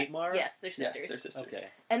related to Kate Mara? Yes, they're sisters. Yes, they're sisters. Okay.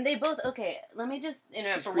 And they both, let me just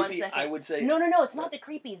interrupt for creepy, 1 second. I would say. No, it's not that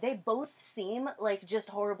creepy. They both seem like just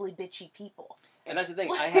horribly bitchy people. And that's the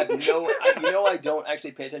thing. I have I don't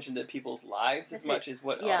actually pay attention to people's lives as much as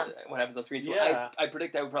what happens on screen. So I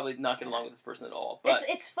predict I would probably not get along with this person at all. But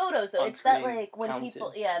it's photos though. It's that like when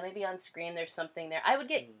people maybe on screen there's something there. I would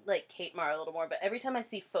get like Kate Mara a little more, but every time I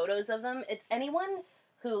see photos of them, it's anyone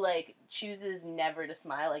who like chooses never to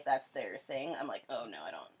smile, like that's their thing. I'm like, oh no,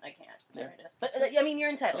 I can't. There it is. But I mean, you're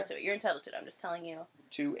entitled to it. You're entitled to it. I'm just telling you.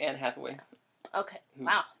 To Anne Hathaway. Okay.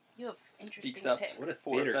 Wow. You have interesting speaks up picks.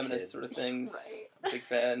 for feminist sort of things. Right. Big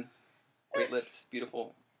fan. Great lips.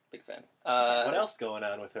 Beautiful. Big fan. What else going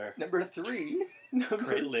on with her? Number 3.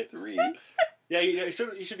 Great lips. 3. Yeah, you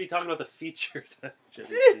should be talking about the features.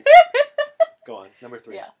 Go on. Number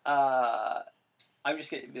 3. Yeah. I'm just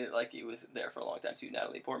kidding. Like, it was there for a long time, too.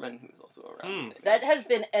 Natalie Portman, who's also around. That has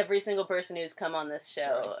been every single person who's come on this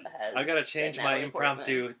show. I gotta change my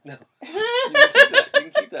impromptu. No. You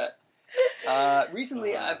can keep that.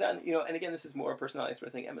 Recently, I've gotten, and again, this is more a personality sort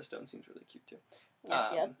of thing. Emma Stone seems really cute, too.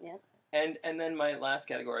 Yeah. And then my last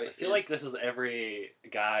category I feel like this is every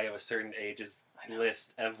guy of a certain age's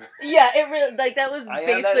list ever. Yeah, it really, like, that was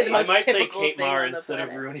basically the most I might say typical Kate thing Mara on the instead of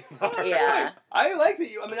planet. Rooney Mara. Yeah. I like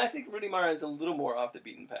that I think Rooney Mara is a little more off the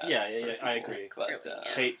beaten path. Yeah, I agree. But,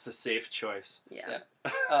 Kate's a safe choice. Yeah.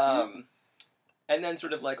 And then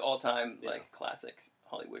sort of like all-time, like, classic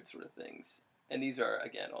Hollywood sort of things. And these are,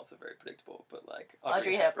 again, also very predictable, but like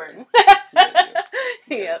Audrey Hepburn.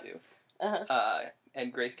 Yep.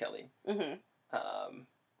 And Grace Kelly. Mm-hmm.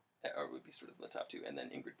 Or would be sort of the top 2, and then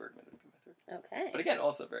Ingrid Bergman would be my 3rd. Okay. But again,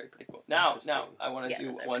 also very predictable. Now I want to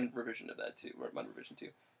do one revision of that too, or one revision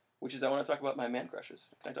too, which is I want to talk about my man crushes.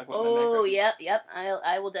 Can I talk about my man crushes? Yep.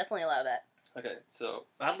 I will definitely allow that. Okay, so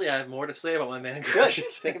oddly, I have more to say about my man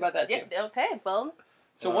crushes. Think about that too. Yeah. Okay. Well.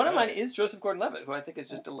 So one of mine is Joseph Gordon-Levitt, who I think is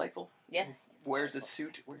just delightful. Yes. Wears a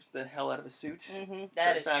suit. Wears the hell out of a suit. Mm-hmm.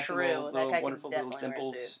 That is true. Little, that guy wonderful can little definitely wear a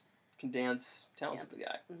dimples. suit. Can dance. Talented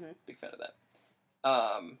guy. Mm-hmm. Big fan of that.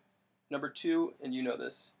 Number 2, and you know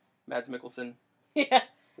this, Mads Mikkelsen. Yeah.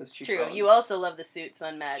 It's true. You also love the suits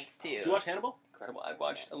on Mads too. Did you watch Hannibal? Incredible. I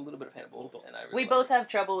watched a little bit of Hannibal, and I really we both have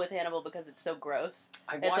trouble with Hannibal because it's so gross.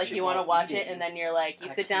 It's like you want to watch it, and then you're like, you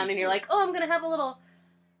sit down and you're like, oh, I'm gonna have a little.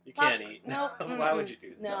 You can't eat. No. Why would you do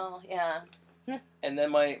that? No. Yeah. And then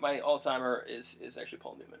my all-timer is actually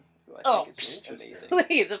Paul Newman, who I think is really amazing.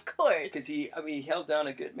 Please, of course. Because he held down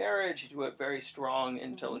a good marriage to a very strong,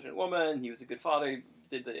 intelligent woman. He was a good father. He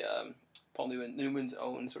did the Paul Newman's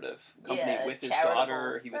own sort of company with his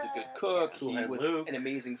daughter. He was a good cook. He was an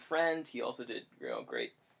amazing friend. He also did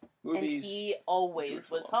great movies. And he always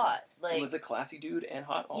was hot. Like, he was a classy dude and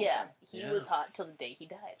hot all the time. He was hot till the day he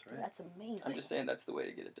died. Right. That's amazing. I'm just saying that's the way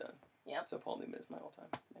to get it done. Yep. So Paul Newman is my all-time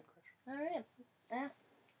man crush. All right.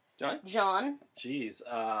 John? Jeez.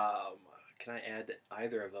 Can I add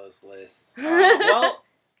either of those lists? Well,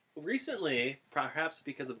 recently, perhaps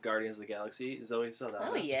because of Guardians of the Galaxy, Zoe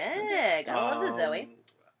Saldana. Oh, yeah. Gotta love the Zoe.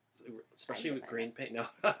 Especially with green paint. No.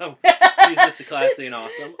 She's just a classy and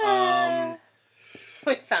awesome.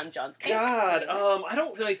 We found John's case. God, I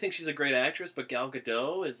don't really think she's a great actress, but Gal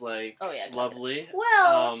Gadot is lovely.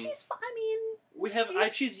 Well, she's fine. I mean,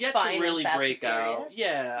 she's yet to really break out.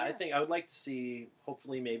 Yeah, I think I would like to see,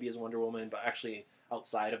 hopefully, maybe as Wonder Woman, but actually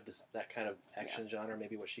outside of that kind of action genre,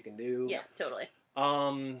 maybe what she can do. Yeah, totally.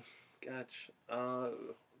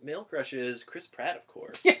 Male crushes, Chris Pratt, of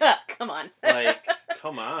course. Yeah, come on.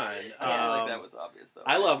 Come on. I feel like that was obvious, though.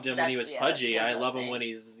 I loved him when he was pudgy. I love him when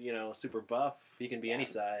he's, super buff. He can be any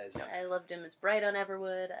size. I loved him as Bright on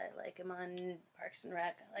Everwood. I like him on Parks and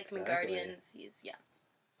Rec. I like him in Guardians. He's,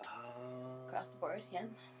 across the board, yeah.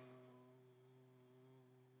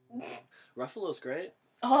 Ruffalo's great.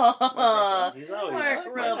 Oh, he's always Mark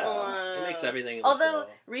Ruffalo. He makes everything. Although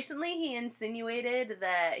recently he insinuated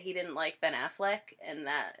that he didn't like Ben Affleck, and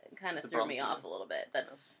that kind of threw me off a little bit. That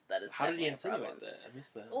is. How did he insinuate that? I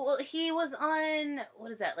missed that. Well, he was on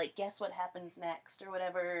what is that? Like Guess What Happens Next or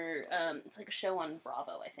whatever. It's like a show on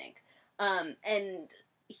Bravo, I think. And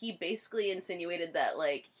he basically insinuated that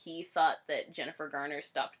he thought that Jennifer Garner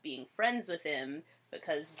stopped being friends with him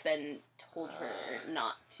because Ben told her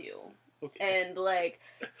not to. Okay.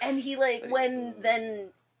 And he when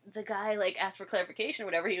then the guy asked for clarification or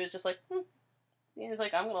whatever, he was just like, he was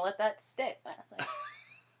like, I'm gonna let that stick. And I was like,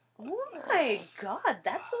 oh my god,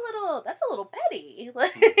 that's a little petty.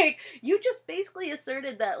 You just basically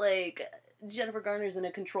asserted that Jennifer Garner's in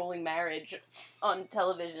a controlling marriage on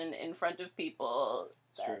television in front of people.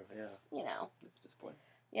 It's true, yeah. It's disappointing.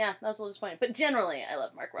 Yeah, that was a little disappointing. But generally, I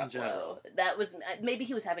love Mark Ruffalo. That was maybe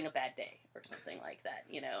he was having a bad day or something like that.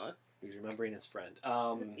 He's remembering his friend.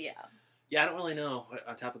 Yeah. Yeah, I don't really know.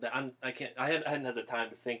 On top of that, I hadn't had the time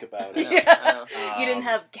to think about it. Yeah. You didn't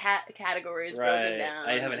have categories broken down.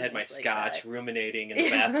 I haven't had my scotch ruminating in the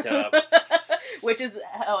bathtub. Which is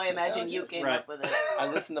how I imagine you came up with it. I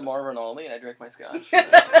listened to Marvin Olney and I drank my scotch. And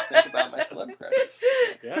I think about my celeb crushes.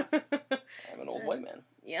 Yeah. I'm an old white man.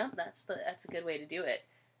 Yeah, that's a good way to do it.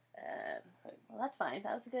 Well, that's fine.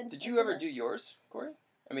 That was a good. Did you ever do yours, Corey?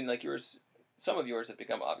 I mean, yours. Some of yours have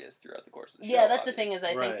become obvious throughout the course of the show. Yeah, that's the thing is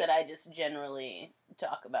I think that I just generally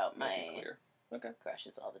talk about my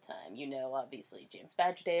crushes all the time. Obviously, James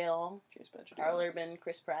Badgedale, Carl Urban,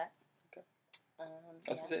 Chris Pratt. Okay. I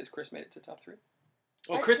was going to say, has Chris made it to top 3?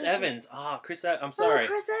 Oh, Chris Evans. Chris Evans. I'm sorry. Oh,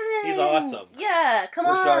 Chris Evans. He's awesome. Yeah, come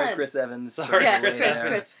on. We're sorry, Chris Evans. Sorry, Chris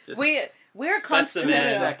Evans. We're constantly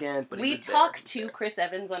we talk to Chris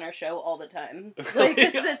Evans on our show all the time.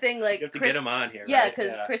 This is the thing. You have to get him on here. Yeah,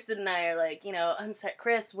 because Kristin and I are I'm sorry,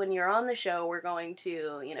 Chris. When you're on the show, we're going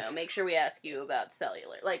to make sure we ask you about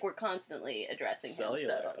cellular. We're constantly addressing cellular. Him.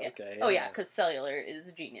 So, yeah. Okay. Oh yeah, because cellular is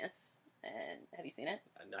a genius. And have you seen it?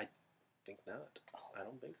 I think not. I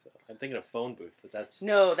don't think so. I'm thinking of Phone Booth, but that's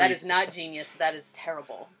that is not genius. That is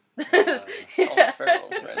terrible. Colin Farrell,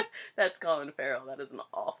 right? That's Colin Farrell. That is an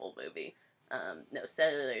awful movie. No,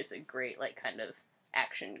 Cellular is a great kind of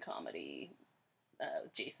action comedy.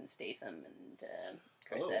 Jason Statham and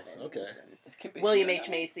Chris Evans. Okay. And William H.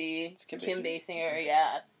 Macy, Kim Basinger.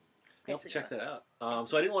 Yeah. I'll have to check that out.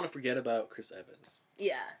 So I didn't want to forget about Chris Evans.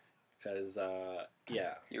 Yeah. Because,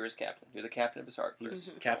 You're his captain. You're the captain of his heart. He's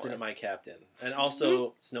captain of my captain. And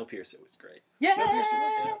also, Snowpiercer was great. Yeah!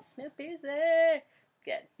 Snowpiercer!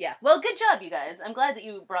 Good. Yeah. Well, good job, you guys. I'm glad that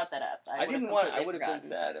you brought that up. I would have been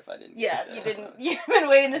sad if I didn't. Yeah, you didn't. You've been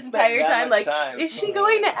waiting this entire time. Is she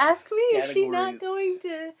going to ask me? Is she not going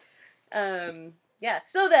to? Yeah.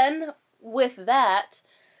 So then, with that,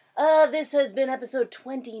 this has been episode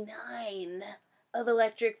 29 of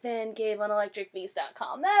Electric Fan Cave on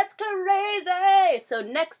electricfeast.com. That's crazy! So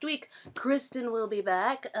next week, Kristin will be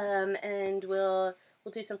back, and we'll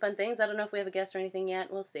do some fun things. I don't know if we have a guest or anything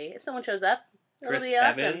yet. We'll see. If someone shows up, Chris it'll be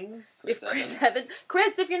awesome. Evans? Chris Evans.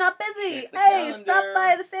 Chris, if you're not busy, hey, stop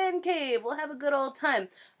by the Fan Cave. We'll have a good old time.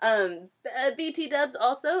 BT Dubs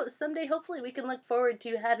also, someday hopefully we can look forward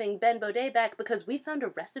to having Ben Baudet back because we found a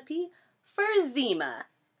recipe for Zima.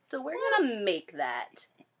 So we're gonna make that.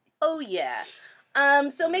 Oh yeah.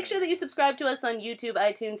 So make sure that you subscribe to us on YouTube,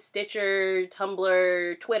 iTunes, Stitcher,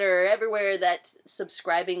 Tumblr, Twitter, everywhere that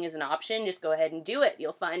subscribing is an option. Just go ahead and do it.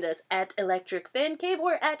 You'll find us at Electric Fan Cave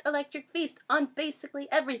or at Electric Feast on basically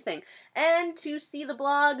everything. And to see the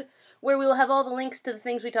blog where we will have all the links to the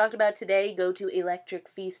things we talked about today, go to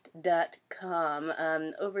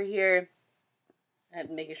electricfeast.com. Over here,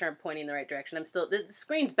 I'm making sure I'm pointing in the right direction. The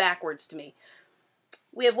screen's backwards to me.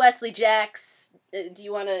 We have Wesley Jacks. Do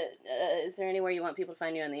you want to, is there anywhere you want people to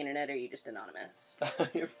find you on the internet, or are you just anonymous?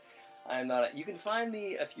 I'm not. You can find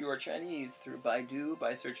me, if you are Chinese, through Baidu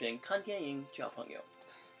by searching Kandianying Jiaopengyo.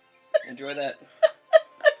 Enjoy that.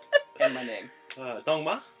 And my name.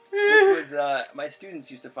 Dongma? Which was, my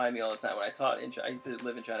students used to find me all the time when I taught in China. I used to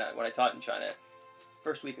live in China. When I taught in China,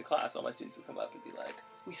 first week of class, all my students would come up and be like,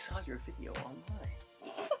 "We saw your video online."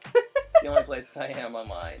 It's the only place I am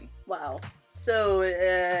online. Wow. So,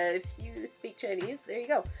 if you speak Chinese, there you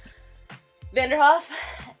go. Vanderhoef,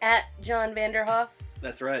 at John Vanderhoef.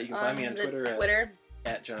 That's right. You can find me on Twitter.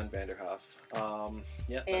 At John Vanderhoef.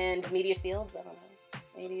 Yeah. And Media Fields, I don't know.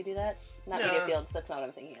 Maybe you do that? Not Media Fields, that's not what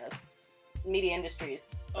I'm thinking of. Media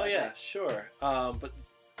Industries. Oh, yeah, sure. But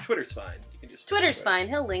Twitter's fine. You can just Twitter's fine.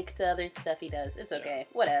 He'll link to other stuff he does. It's okay.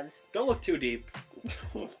 Whatevs. Don't look too deep.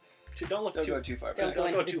 Don't go too far back. Don't go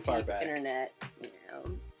into the deep internet. You know.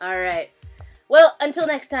 All right. Well, until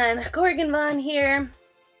next time, Corrigan Vaughn here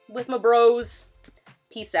with my bros.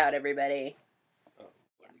 Peace out, everybody. Oh,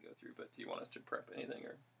 what do you go through? But do you want us to prep anything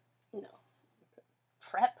or? No. Okay.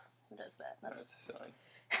 Prep? Who does that? That's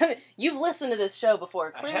fine. You've listened to this show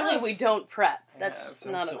before. Clearly, we don't prep. That's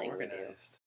not a thing we do.